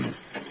 Watson.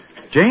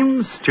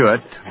 James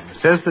Stewart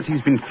says that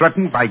he's been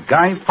threatened by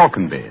Guy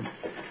Falconby.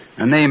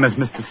 A name, as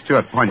Mr.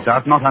 Stewart points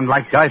out, not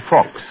unlike Guy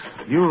Fawkes.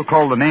 You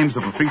recall the names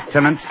of the three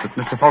tenants that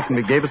Mr.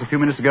 Falconby gave us a few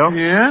minutes ago?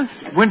 Yes.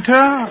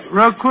 Winter,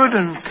 Rookwood,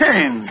 and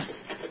Keynes.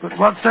 But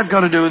what's that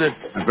got to do with it?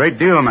 A great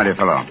deal, my dear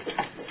fellow.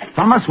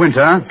 Thomas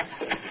Winter,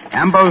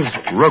 Ambrose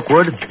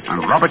Rookwood,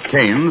 and Robert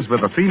Keynes were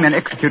the three men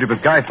executed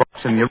with Guy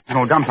Fawkes in the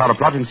original gunpowder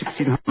plot in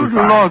 1605. Good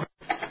Lord.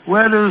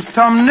 Where does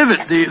Tom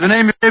Nibbett, the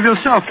name you gave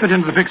yourself, fit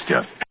into the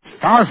picture?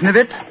 Thomas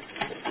Nibbett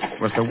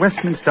was the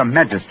Westminster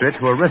magistrate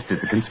who arrested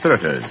the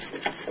conspirators.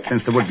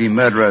 Since the would-be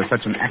murderer has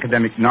such an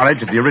academic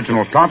knowledge of the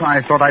original plot,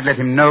 I thought I'd let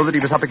him know that he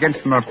was up against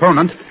an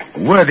opponent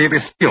worthy of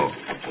his skill.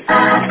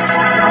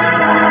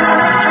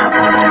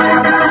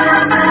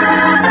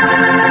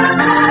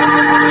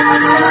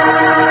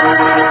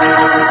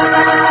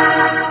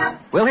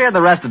 We'll hear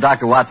the rest of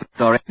Dr. Watson's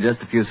story in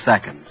just a few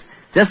seconds.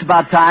 Just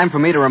about time for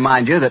me to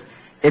remind you that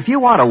if you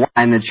want a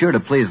wine that's sure to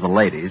please the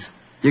ladies,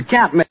 you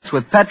can't mix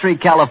with Petri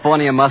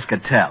California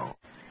Muscatel.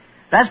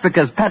 That's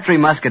because Petri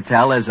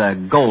Muscatel is a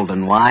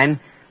golden wine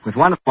with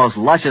one of the most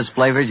luscious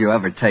flavors you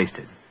ever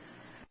tasted.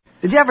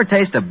 Did you ever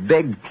taste a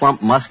big,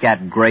 plump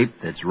Muscat grape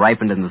that's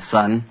ripened in the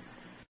sun?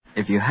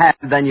 If you have,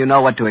 then you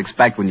know what to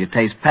expect when you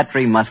taste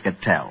Petri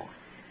Muscatel.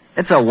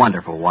 It's a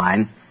wonderful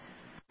wine.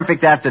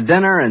 Perfect after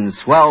dinner and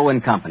swell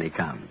when company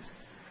comes.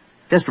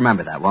 Just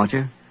remember that, won't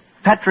you?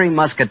 Petri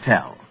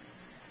Muscatel.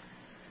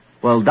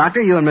 Well,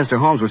 Doctor, you and Mr.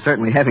 Holmes were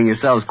certainly having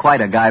yourselves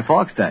quite a Guy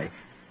Fawkes day.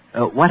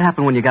 What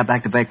happened when you got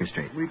back to Baker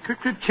Street? We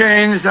quickly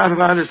changed out of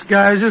our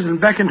disguises and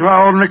back into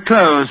our ordinary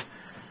clothes.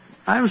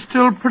 I was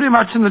still pretty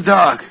much in the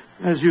dark,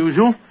 as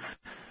usual.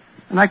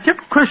 And I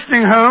kept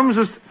questioning Holmes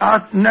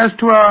as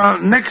to our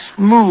next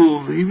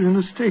move. He was in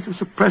a state of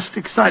suppressed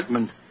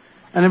excitement.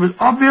 And it was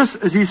obvious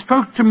as he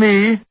spoke to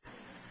me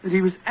that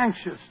he was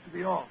anxious to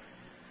be off.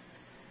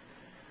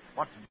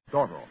 What's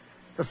dawdle?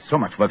 There's so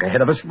much work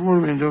ahead of us. What do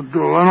you mean,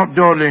 dawdle? I'm not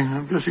dawdling.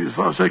 I'm just as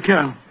fast as I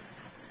can.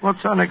 What's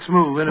our next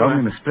move, anyway? Well,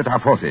 we must split our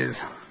forces.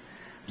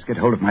 Let's get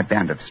hold of my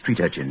band of street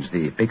urchins,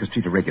 the Baker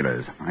Street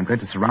Irregulars. I'm going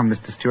to surround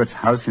Mr. Stewart's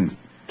house in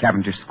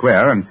Cavendish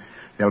Square, and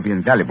they'll be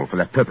invaluable for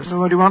that purpose. Well,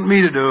 what do you want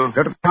me to do?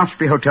 Go to the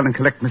Country Hotel and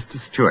collect Mr.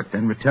 Stewart,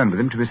 then return with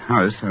him to his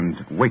house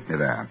and wait me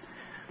there.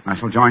 I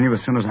shall join you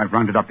as soon as I've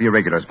rounded up the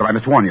irregulars, but I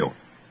must warn you.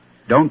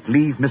 Don't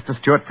leave Mr.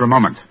 Stewart for a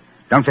moment.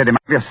 Don't let him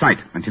out of your sight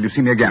until you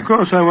see me again. Of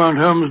course I won't,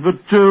 Holmes, but,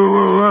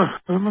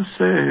 I must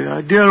say, the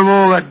idea of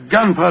all that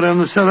gunpowder in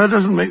the cellar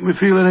doesn't make me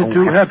feel any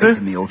too happy. Have faith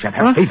in me, old chap.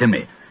 Have faith in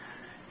me.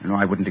 You know,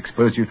 I wouldn't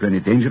expose you to any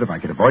danger if I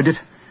could avoid it.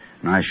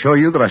 And I assure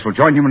you that I shall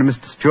join you and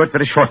Mr. Stewart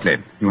very shortly.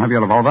 You have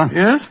your revolver?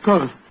 Yes, of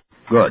course.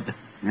 Good.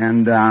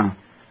 And,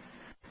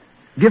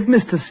 give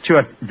Mr.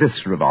 Stewart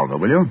this revolver,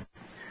 will you?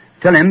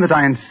 Tell him that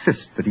I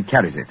insist that he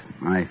carries it.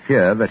 I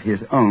fear that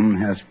his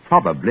own has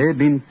probably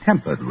been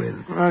tampered with.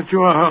 Right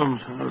you are,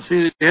 Holmes. I'll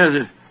see that he has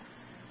it.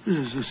 This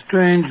is a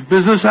strange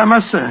business, I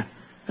must say.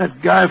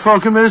 That Guy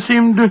Falconby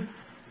seemed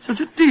such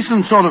a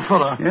decent sort of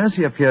fellow. Yes,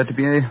 he appeared to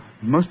be a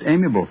most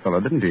amiable fellow,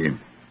 didn't he?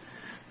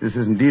 This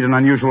is indeed an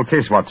unusual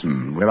case,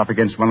 Watson. We're up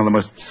against one of the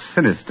most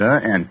sinister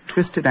and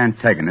twisted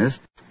antagonists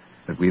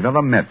that we've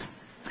ever met.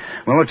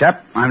 Well, old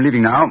chap, I'm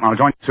leaving now. I'll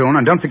join you soon.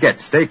 And don't forget,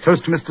 stay close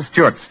to Mr.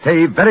 Stewart.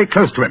 Stay very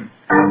close to him.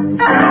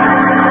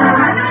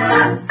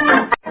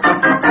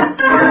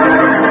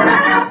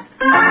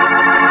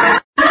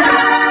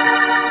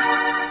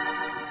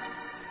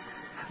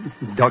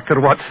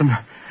 Dr. Watson,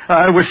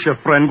 I wish your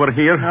friend were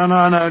here.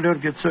 No,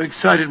 don't get so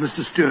excited,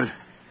 Mr. Stewart.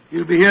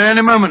 You'll be here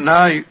any moment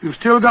now. You've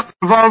still got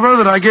the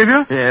revolver that I gave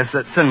you? Yes,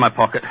 it's in my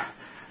pocket.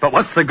 But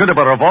what's the good of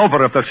a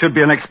revolver if there should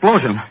be an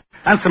explosion?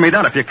 Answer me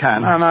that if you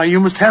can. No,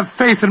 you must have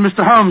faith in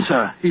Mr. Holmes,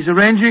 sir. He's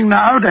arranging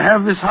now to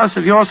have this house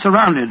of yours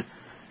surrounded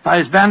by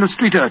his band of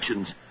street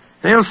urchins.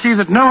 They'll see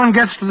that no one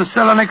gets to the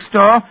cellar next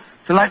door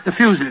to light the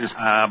fuses.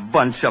 A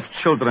bunch of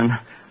children.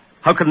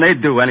 How can they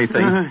do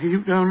anything?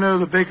 You don't know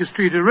the Baker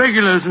Street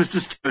Irregulars, Mr.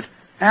 Stewart.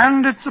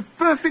 And it's a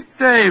perfect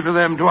day for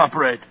them to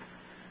operate.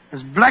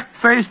 As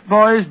black-faced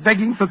boys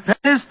begging for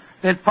pennies,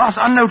 they'd pass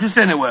unnoticed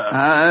anywhere.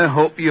 I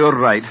hope you're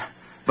right.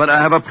 But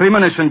I have a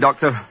premonition,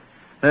 Doctor.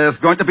 There's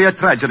going to be a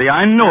tragedy.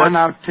 I know it.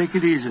 Now, take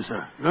it easy,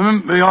 sir.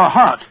 Remember your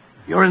heart.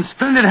 You're in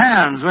splendid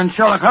hands when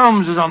Sherlock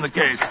Holmes is on the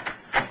case.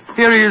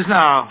 Here he is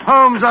now.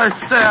 Holmes, I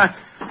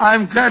say,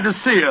 I'm glad to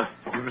see you.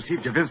 You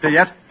received your visitor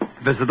yet?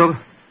 Visitor?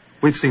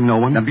 We've seen no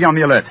one. Now, be on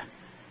the alert.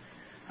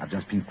 I've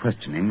just been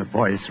questioning the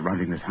boys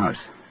surrounding this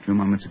house. A few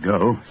moments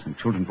ago, some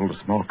children pulled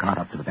a small cart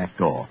up to the back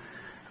door.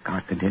 A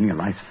cart containing a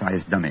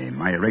life-size dummy.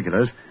 My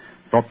irregulars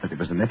thought that it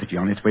was an effigy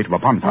on its way to a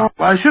bonfire. Oh,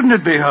 why shouldn't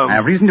it be, Holmes? I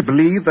have reason to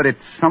believe that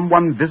it's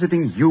someone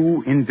visiting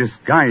you in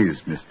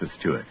disguise, Mr.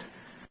 Stewart.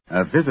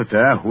 A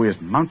visitor who is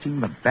mounting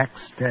the back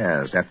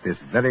stairs at this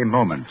very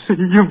moment.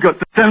 You've got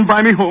to stand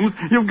by me, Holmes.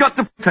 You've got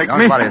to protect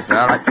me. Don't worry,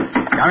 sir.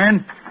 Come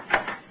in.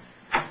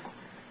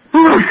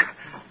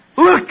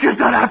 Look at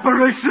that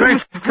apparition.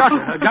 Great Scott,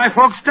 Guy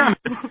Fawkes' dummy.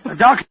 A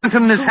dark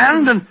lantern in his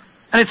hand, and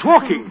it's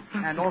walking.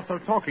 And also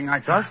talking, I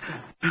trust.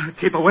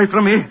 Keep away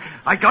from me.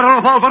 I got a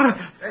revolver.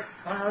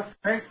 Victoria's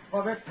sake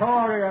for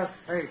Victoria's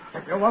sake.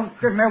 If you won't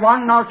give me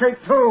one, I'll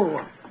take two.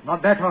 The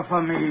better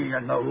for me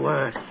and the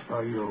worse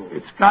for you.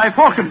 It's Guy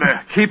Falconby.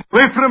 Keep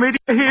away from me, do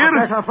you hear? The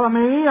better for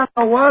me and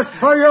the worse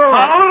for you.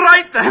 All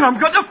right, then. I'm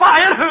going to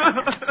fire.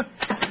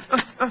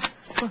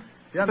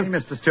 Tell me,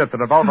 Mr. Stewart, the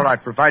revolver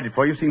I've provided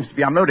for you seems to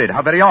be unloaded.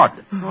 How very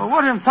odd. Well,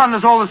 what in fun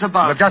is all this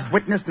about? You've just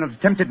witnessed an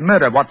attempted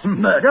murder, Watson.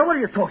 Murder? What are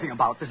you talking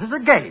about? This is a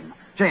game.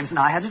 James and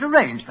I had it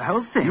arranged, the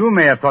whole thing. You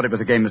may have thought it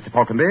was a game, Mr.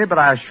 Falconby, but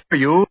I assure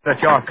you that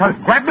your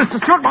cousin... Grab Mr.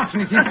 Stewart, Watson.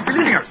 He seems to be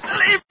leaving us.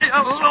 Leave me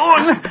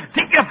alone.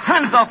 Take your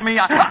hands off me.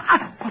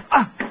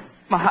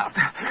 My heart.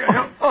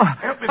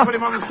 Help me put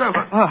him on the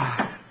sofa.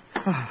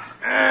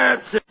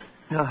 That's it.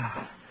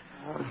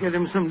 I'll get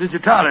him some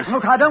digitalis.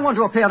 Look, I don't want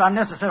to appear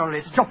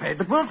unnecessarily stupid,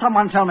 but will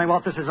someone tell me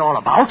what this is all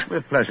about?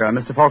 With pleasure,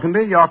 Mr.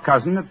 Falconby. Your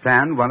cousin had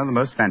planned one of the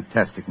most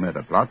fantastic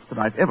murder plots that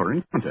I've ever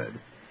encountered.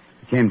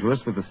 He came to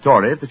us with the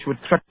story that you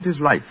had threatened his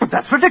life. But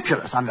that's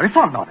ridiculous. I'm very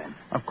fond of him.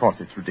 Of course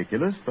it's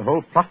ridiculous. The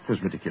whole plot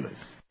was ridiculous.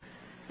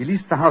 He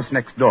leased the house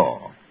next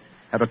door,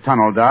 had a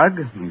tunnel dug,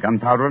 and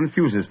gunpowder and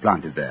fuses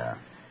planted there.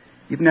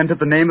 Even entered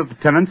the name of the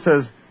tenants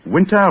as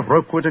Winter,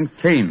 Rokewood, and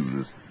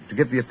Kames to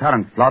give the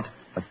apparent plot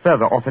a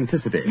further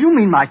authenticity. You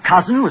mean my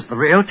cousin was the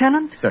real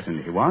tenant?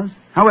 Certainly he was.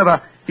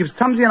 However, he was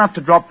clumsy enough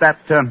to drop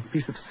that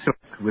piece of silk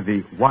with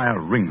the wire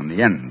ring on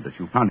the end that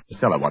you found in the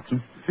cellar,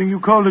 Watson. Thing you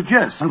called a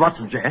jess. And what's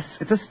a jess?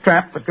 It's a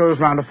strap that goes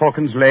round a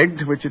falcon's leg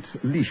to which its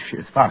leash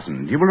is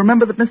fastened. You will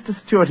remember that Mr.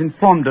 Stewart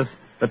informed us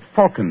that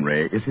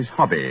falconry is his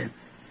hobby,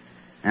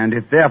 and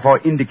it therefore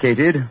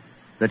indicated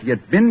that he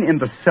had been in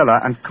the cellar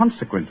and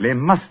consequently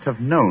must have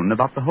known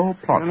about the whole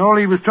plot. And all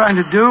he was trying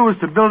to do was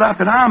to build up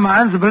in our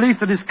minds the belief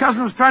that his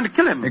cousin was trying to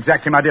kill him.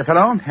 Exactly, my dear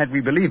fellow. Had we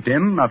believed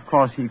him, of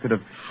course he could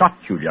have shot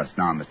you just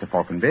now, Mr.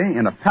 Falconby,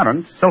 in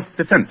apparent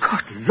self-defense.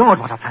 Good Lord,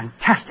 what a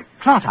fantastic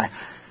plot.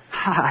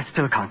 I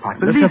still can't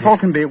quite believe Mr.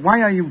 Falconby, why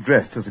are you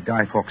dressed as a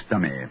Guy Fawkes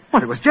dummy?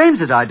 Well, it was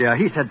James's idea.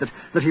 He said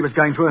that he was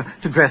going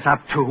to dress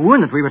up too,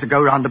 and that we were to go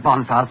round the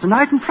bonfires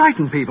tonight and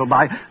frighten people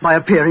by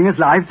appearing as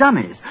live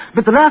dummies.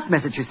 But the last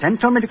message he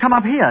sent told me to come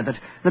up here,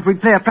 that we'd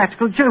play a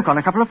practical joke on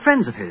a couple of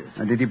friends of his.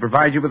 And did he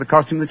provide you with the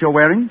costume that you're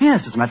wearing?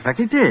 Yes, as a matter of fact,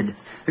 he did.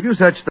 Have you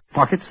searched the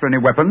pockets for any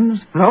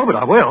weapons? No, but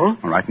I will.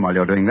 All right, and while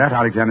you're doing that,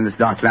 I'll examine this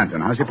dark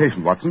lantern. How's your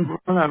patient, Watson?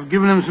 Well, I've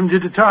given him some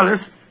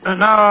digitalis. And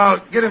now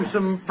I'll get him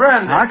some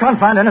brandy. I can't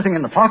find anything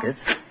in the pockets.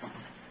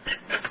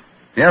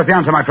 Here's the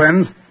answer, my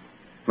friends.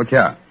 Look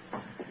here.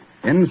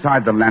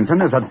 Inside the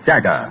lantern is a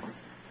dagger.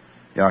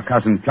 Your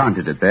cousin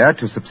planted it there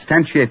to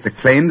substantiate the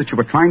claim that you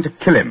were trying to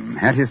kill him.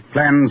 Had his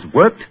plans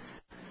worked,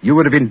 you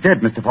would have been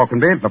dead, Mr.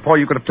 Falconby, before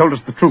you could have told us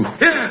the truth.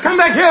 Here, come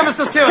back here,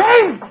 Mr. Stewart.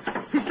 James!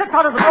 He slipped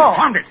out of the door.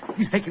 Found it.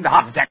 He's taking the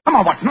heart attack. Come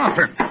on, Watson,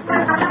 after him.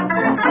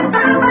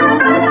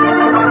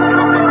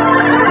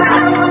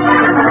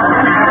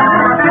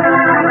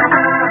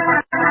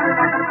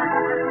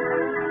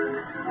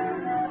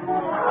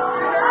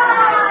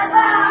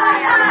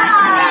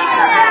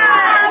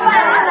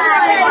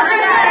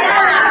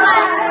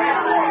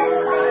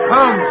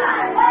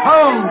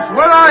 Holmes,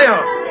 where are you?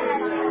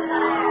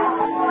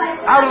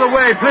 Out of the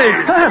way, please.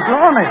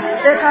 Blimey.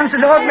 Here comes the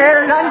Lord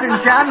Mayor of London,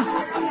 chums.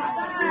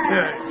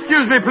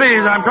 Excuse me,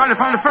 please. I'm trying to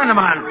find a friend of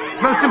mine.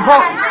 Most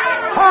important.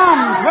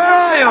 Holmes, where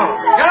are you?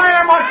 Get out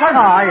here, Watson.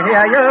 I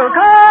hear you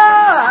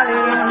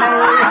calling me.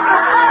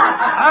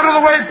 Out of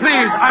the way,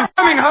 please. I'm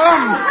coming,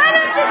 Holmes.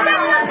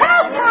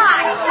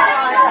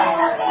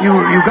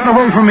 You got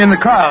away from me in the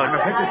crowd.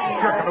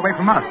 Got away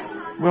from us.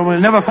 Well,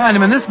 we'll never find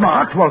him in this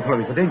mark. Walpole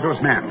is a dangerous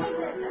man.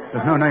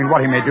 There's no knowing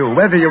what he may do.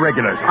 Where are the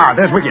irregulars?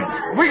 There's Wiggins.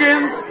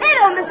 Wiggins?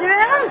 Hello, Mr.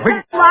 Holmes.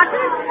 Wiggins.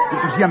 Watson.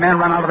 Did you see a man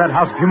run out of that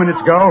house a few minutes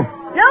ago?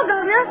 No,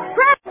 Governor.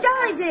 Perhaps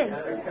Charlie did.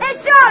 Hey,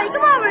 Charlie,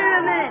 come over here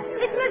a minute.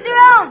 It's Mr.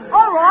 Holmes.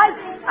 All right.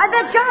 I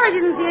bet Charlie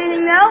didn't see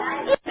anything, though.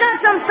 He's got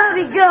some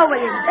savvy girl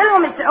with him. Hello,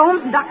 Mr.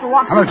 Holmes and Dr.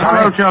 Watson. Hello,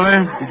 Charlie. Hello,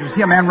 Charlie. Did you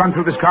see a man run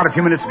through this crowd a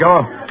few minutes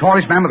ago? A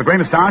tallish man with a gray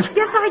moustache?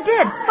 Yes, I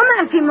did. A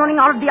man came running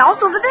out of the house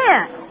over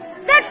there.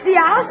 That's the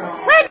house.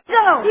 Where'd he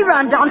go? He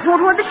ran down toward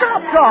where the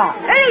shops are.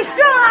 And he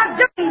still out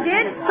there, he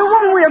did. The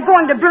one we are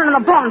going to burn in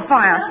the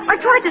bonfire. I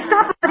tried to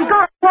stop him, but he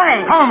got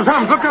away. Holmes,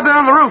 look up there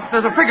on the roof.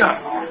 There's a figure.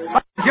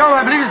 Joe,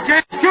 I believe it's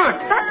James Stewart.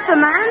 That's the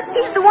man.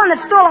 He's the one that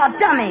stole our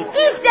dummy.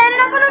 He's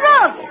standing up on the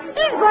roof.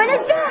 He's going to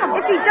jump.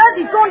 If he does,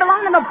 he's going to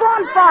land in the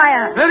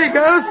bonfire. There he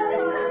goes.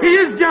 He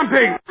is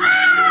jumping.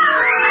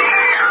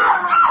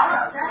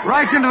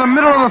 Right into the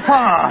middle of the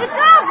fire. It's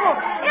awful.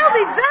 He'll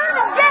be burned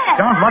to death.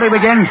 Don't worry,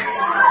 Wiggins.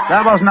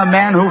 There wasn't a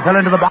man who fell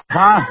into the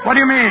bonfire. What do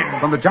you mean?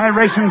 From the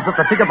gyrations that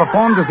the figure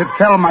performed as it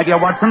fell, my dear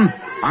Watson,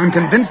 I'm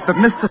convinced that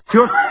Mr.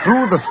 Stewart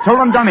threw the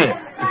stolen dummy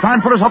to try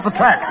and put us off the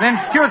track. Then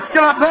Stewart's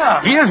still up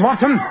there. He is,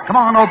 Watson. Come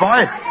on, old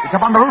boy. It's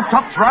up on the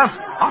rooftops for us.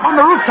 Up on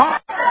the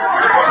rooftops.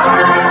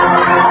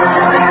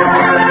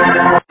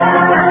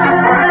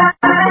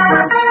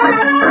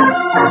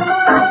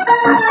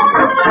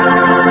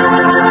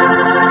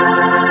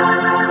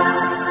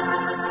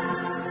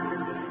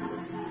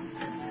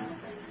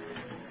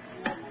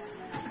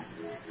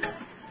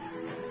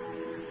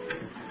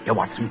 Here,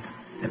 Watson.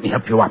 Let me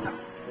help you up.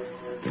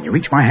 Can you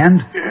reach my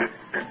hand? Yeah,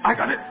 I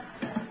got it.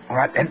 All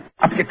right, then.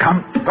 Up you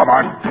come. Come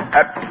on.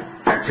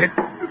 That's it.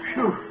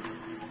 Phew.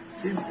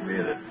 Seems to me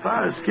that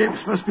fire escapes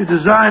must be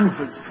designed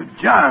for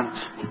giants.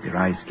 Keep your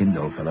eyes skinned,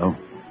 old fellow.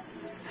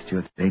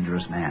 Stewart's a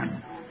dangerous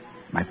man.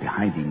 Might be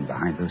hiding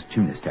behind those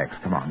chimney stacks.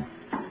 Come on.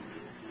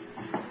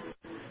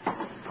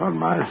 Upon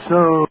my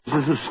soul,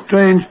 this is a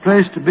strange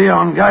place to be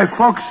on Guy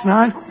Fawkes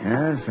night.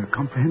 Yes, a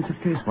comprehensive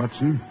case,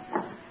 Watson.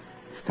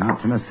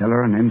 Starts in a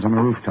cellar and ends on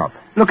a rooftop.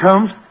 Look,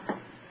 Holmes.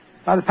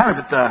 By the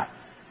parapet there.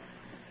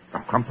 The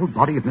crumpled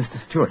body of Mr.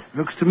 Stewart.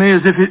 Looks to me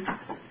as if it...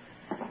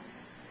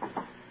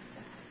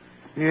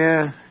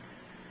 Yes.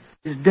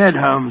 He's dead,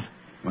 Holmes.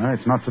 Well,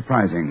 it's not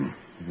surprising.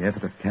 The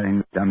effort of carrying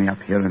the dummy up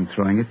here and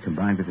throwing it,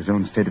 combined with his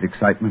own state of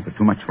excitement, were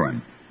too much for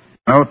him.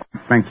 No,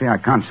 frankly, I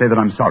can't say that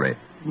I'm sorry.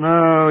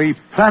 No, he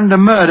planned a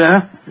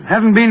murder. If it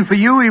hadn't been for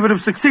you, he would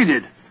have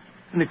succeeded.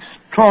 An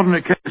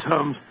extraordinary case,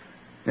 Holmes.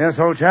 Yes,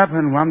 old chap,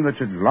 and one that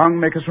should long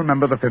make us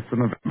remember the 5th of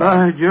November.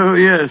 By Joe,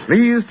 yes.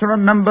 Please to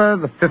remember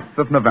the 5th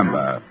of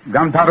November.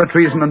 Gunpowder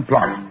treason and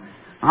plot.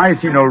 I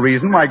see no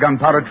reason why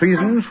gunpowder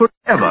treason should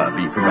ever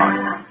be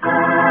forgotten.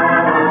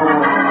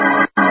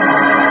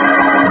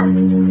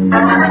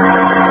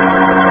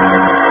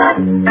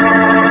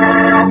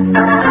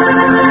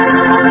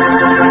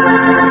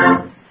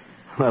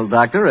 Well,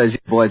 Doctor, as you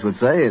boys would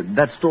say,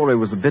 that story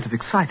was a bit of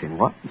exciting,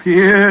 what?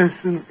 Yes,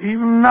 and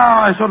even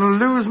now I sort of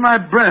lose my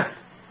breath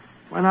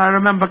when I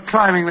remember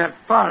climbing that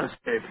fire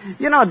escape.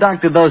 You know,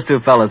 Doctor, those two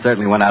fellas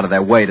certainly went out of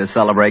their way to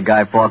celebrate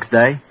Guy Fawkes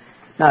Day.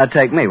 Now,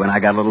 take me. When I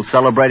got a little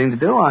celebrating to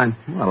do, I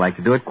like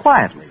to do it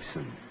quietly.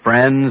 Some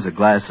friends, a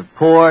glass of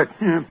port.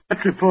 Yeah,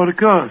 Petri port, of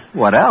course.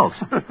 What else?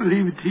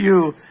 Leave it to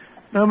you.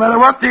 No matter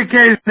what the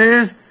occasion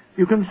is,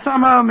 you can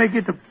somehow make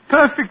it a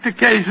perfect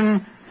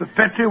occasion for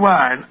Petri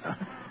wine.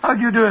 How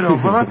do you do it,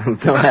 old fella?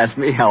 Don't ask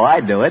me how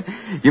I do it.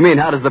 You mean,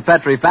 how does the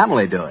Petri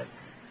family do it?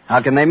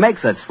 How can they make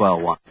such swell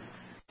wine?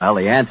 Well,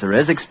 the answer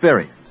is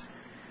experience.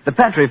 The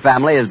Petri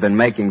family has been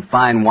making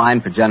fine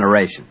wine for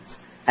generations.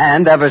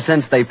 And ever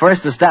since they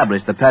first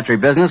established the Petri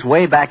business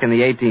way back in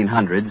the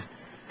 1800s,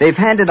 they've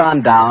handed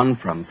on down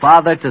from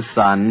father to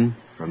son,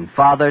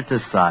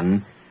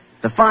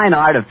 the fine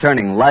art of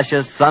turning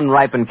luscious,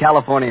 sun-ripened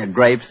California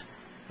grapes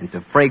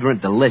into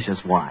fragrant, delicious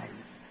wine.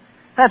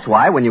 That's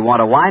why when you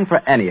want a wine for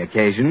any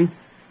occasion,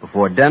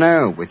 before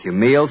dinner, with your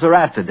meals, or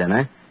after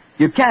dinner,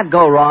 you can't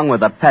go wrong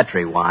with a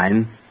Petri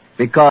wine,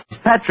 because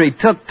Petri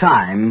took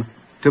time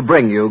to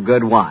bring you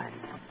good wine.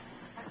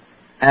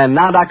 And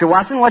now, Dr.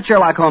 Watson, what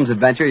Sherlock Holmes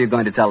adventure are you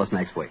going to tell us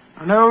next week?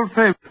 An old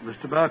favorite,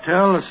 Mr.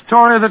 Bartell, a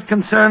story that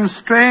concerns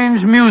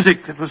strange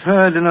music that was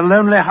heard in a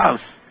lonely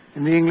house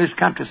in the English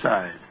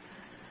countryside,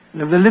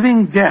 and of the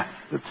living death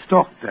that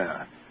stalked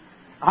there.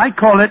 I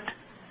call it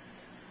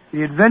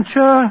The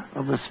Adventure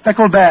of the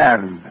Speckled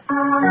Bairn.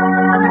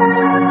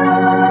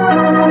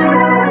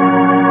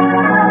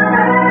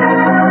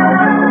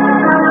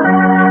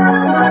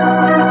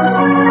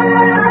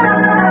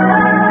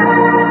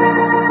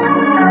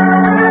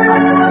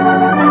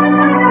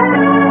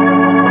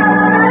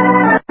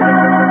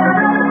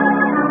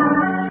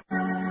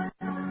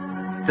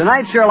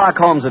 Tonight's Sherlock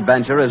Holmes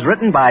adventure is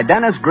written by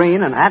Dennis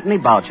Green and Anthony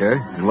Boucher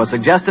and was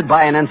suggested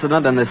by an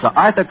incident in this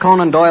Arthur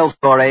Conan Doyle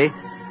story,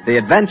 The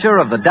Adventure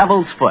of the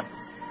Devil's Foot.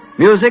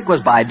 Music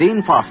was by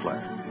Dean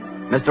Fossler.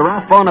 Mr.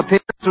 Rathbone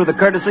appeared through the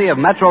courtesy of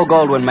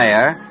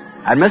Metro-Goldwyn-Mayer,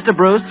 and Mr.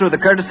 Bruce through the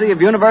courtesy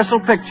of Universal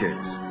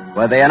Pictures,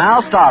 where they are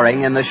now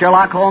starring in the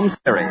Sherlock Holmes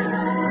series.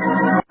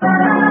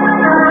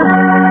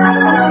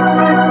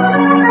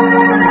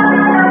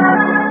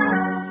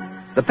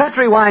 The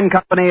Petri Wine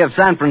Company of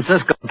San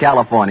Francisco,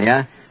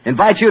 California,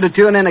 invites you to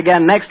tune in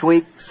again next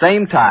week,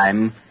 same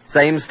time,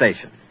 same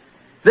station.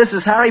 This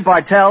is Harry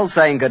Bartell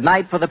saying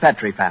goodnight for the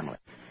Petri family.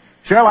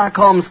 Sherlock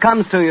Holmes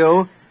comes to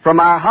you from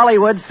our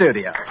Hollywood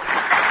studio.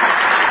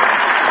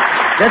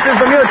 This is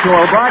the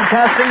Mutual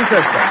Broadcasting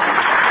System.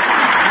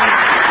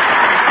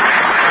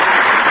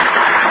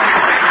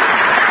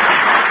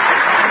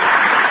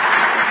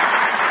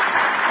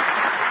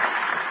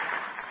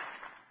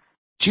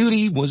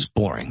 Judy was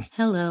boring.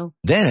 Hello.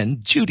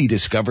 Then Judy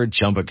discovered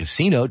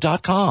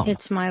ChumbaCasino.com.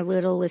 It's my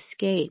little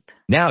escape.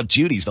 Now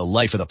Judy's the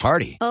life of the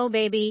party. Oh,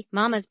 baby,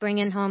 mama's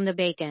bringing home the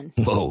bacon.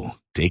 Whoa,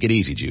 take it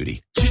easy,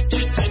 Judy.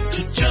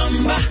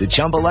 The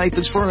Chumba life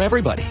is for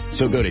everybody.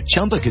 So go to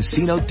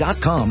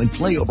ChumbaCasino.com and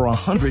play over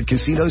 100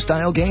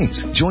 casino-style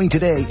games. Join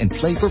today and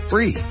play for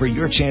free for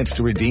your chance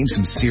to redeem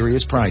some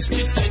serious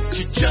prizes.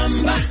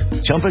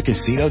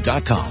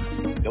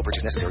 ChumbaCasino.com. No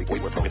purchase necessary.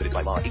 Void where prohibited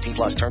by law. 18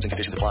 plus terms and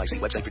conditions apply. See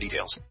website for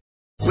details.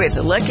 With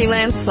the Lucky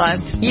Land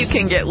Slots, you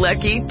can get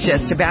lucky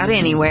just about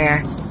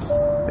anywhere.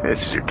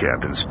 This is your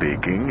captain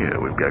speaking.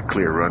 We've got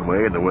clear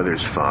runway and the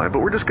weather's fine, but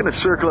we're just going to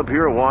circle up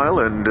here a while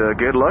and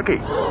get lucky.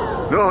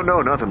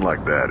 No, nothing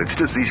like that. It's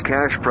just these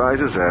cash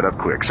prizes add up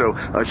quick. So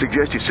I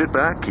suggest you sit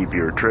back, keep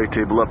your tray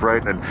table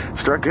upright, and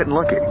start getting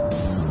lucky.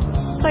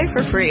 Play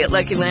for free at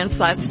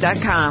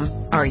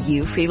LuckyLandSlots.com. Are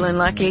you feeling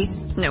lucky?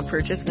 No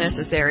purchase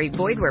necessary.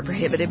 Void where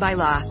prohibited by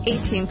law.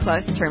 18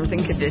 plus terms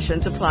and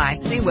conditions apply.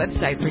 See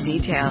website for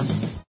details.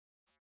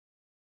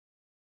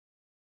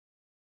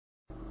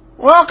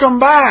 Welcome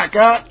back.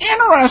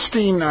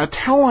 Interesting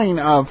telling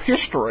of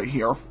history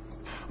here.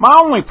 My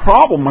only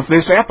problem with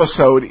this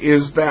episode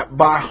is that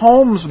by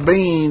Holmes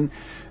being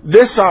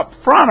this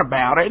upfront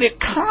about it, it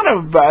kind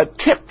of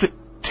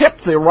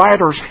tipped the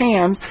writer's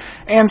hands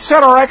and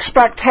set our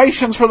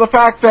expectations for the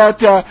fact that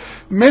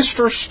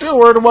Mr.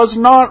 Stewart was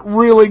not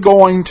really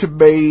going to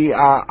be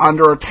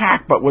under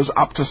attack, but was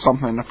up to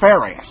something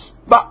nefarious.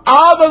 But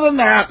other than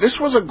that, this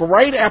was a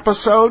great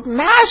episode.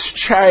 Nice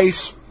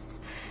chase.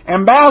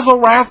 And Basil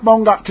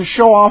Rathbone got to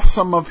show off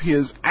some of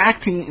his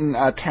acting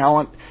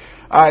talent.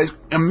 A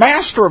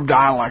master of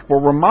dialect.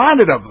 We're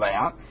reminded of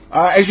that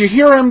as you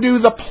hear him do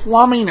the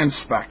plumbing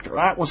inspector.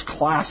 That was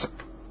classic.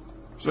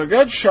 It's a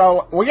good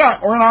show. We're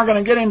now going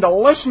to get into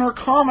listener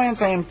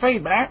comments and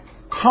feedback.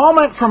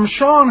 Comment from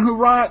Sean, who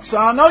writes,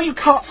 I know you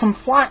caught some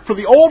flack for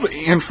the old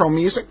intro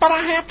music, but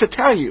I have to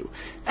tell you,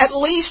 at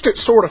least it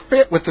sort of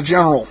fit with the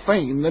general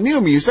theme. The new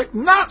music,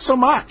 not so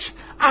much.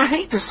 I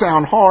hate to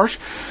sound harsh,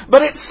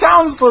 but it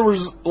sounds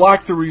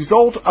like the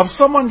result of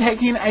someone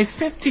taking a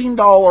 $15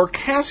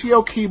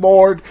 Casio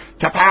keyboard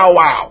to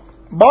powwow.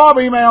 Bob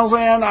emails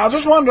in, I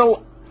just wanted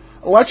to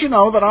let you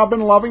know that I've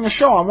been loving the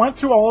show. I went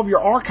through all of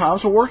your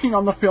archives while working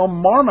on the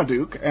film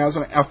Marmaduke as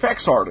an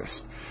effects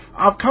artist.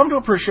 I've come to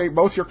appreciate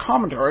both your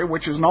commentary,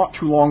 which is not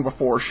too long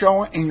before a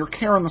show, and your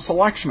care in the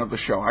selection of the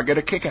show. I get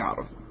a kick out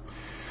of them.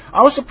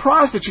 I was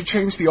surprised that you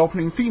changed the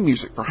opening theme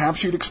music.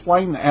 Perhaps you'd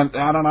explain that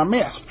and I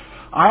missed.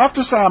 I have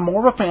to say I'm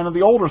more of a fan of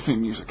the older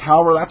theme music.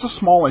 However, that's a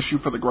small issue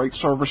for the great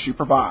service you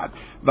provide.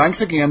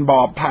 Thanks again,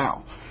 Bob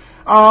Powell.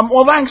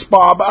 Well, thanks,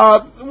 Bob.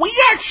 We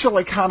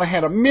actually kind of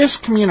had a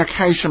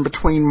miscommunication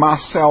between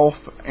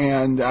myself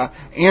and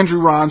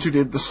Andrew Rhines, who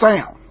did the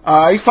sound.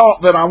 He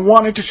thought that I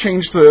wanted to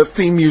change the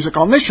theme music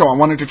on this show. I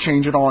wanted to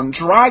change it on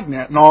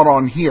Dragnet, not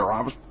on here.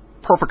 I was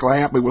perfectly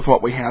happy with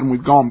what we had, and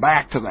we've gone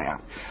back to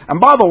that. And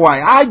by the way,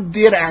 I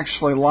did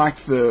actually like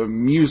the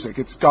music.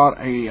 It's got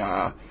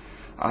a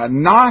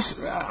nice,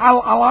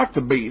 I like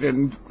the beat,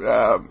 and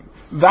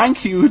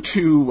thank you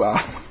to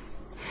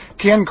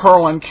Ken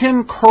Curlin,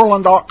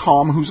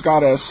 KenCurlin.com, who's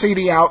got a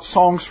CD out,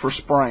 Songs for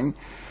Spring.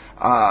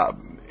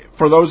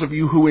 For those of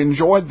you who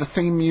enjoyed the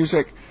theme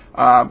music,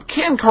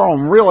 Ken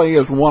Curlin really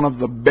is one of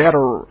the better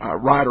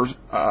writers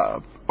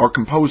or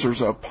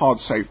composers of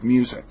pod-safe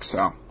music.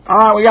 So, all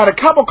right, we got a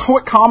couple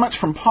quick comments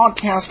from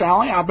Podcast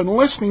Alley. I've been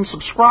listening,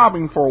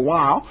 subscribing for a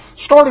while.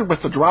 Started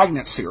with the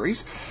Dragnet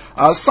series.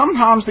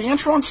 Sometimes the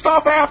intro and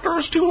stuff after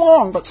is too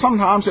long, but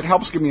sometimes it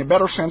helps give me a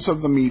better sense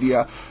of the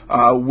media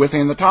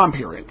within the time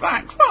period.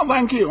 Thanks. Well,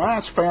 thank you.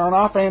 That's fair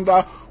enough. And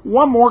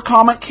one more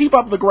comment. Keep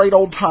up the great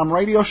old-time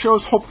radio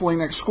shows. Hopefully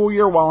next school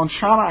year, while in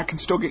China, I can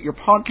still get your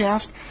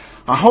podcast.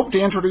 I hope to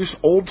introduce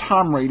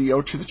old-time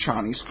radio to the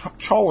Chinese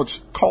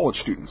college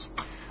students.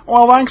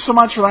 Well, thanks so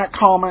much for that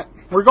comment.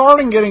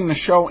 Regarding getting the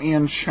show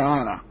in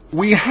China,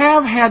 we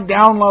have had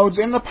downloads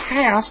in the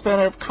past that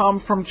have come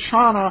from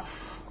China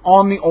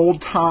on the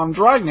old-time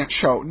Dragnet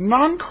show.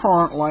 None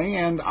currently,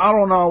 and I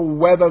don't know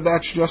whether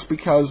that's just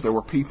because there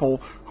were people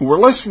who were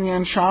listening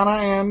in China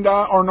and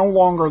are no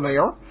longer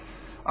there,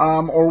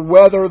 or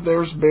whether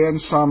there's been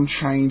some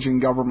change in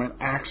government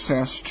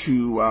access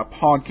to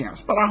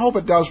podcasts. But I hope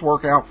it does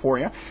work out for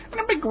you. And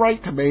it'd be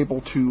great to be able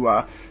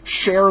to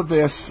share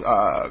this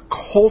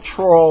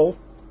cultural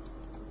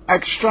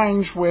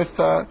exchange with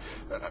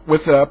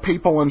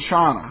people in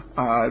China.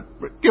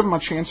 Give them a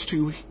chance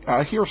to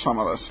hear some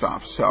of this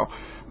stuff. So,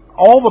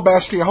 all the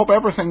best to you. Hope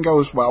everything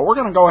goes well. We're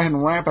going to go ahead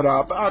and wrap it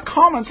up.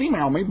 Comments,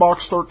 email me,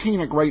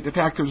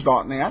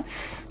 box13@greatdetectives.net.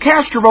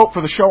 Cast your vote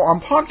for the show on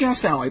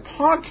Podcast Alley,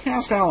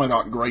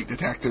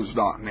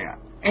 podcastalley.greatdetectives.net.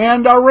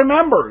 And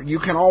remember, you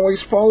can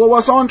always follow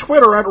us on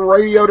Twitter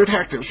 @Radio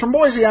Detectives. From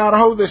Boise,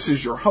 Idaho, this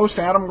is your host,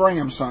 Adam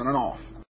Graham, signing off.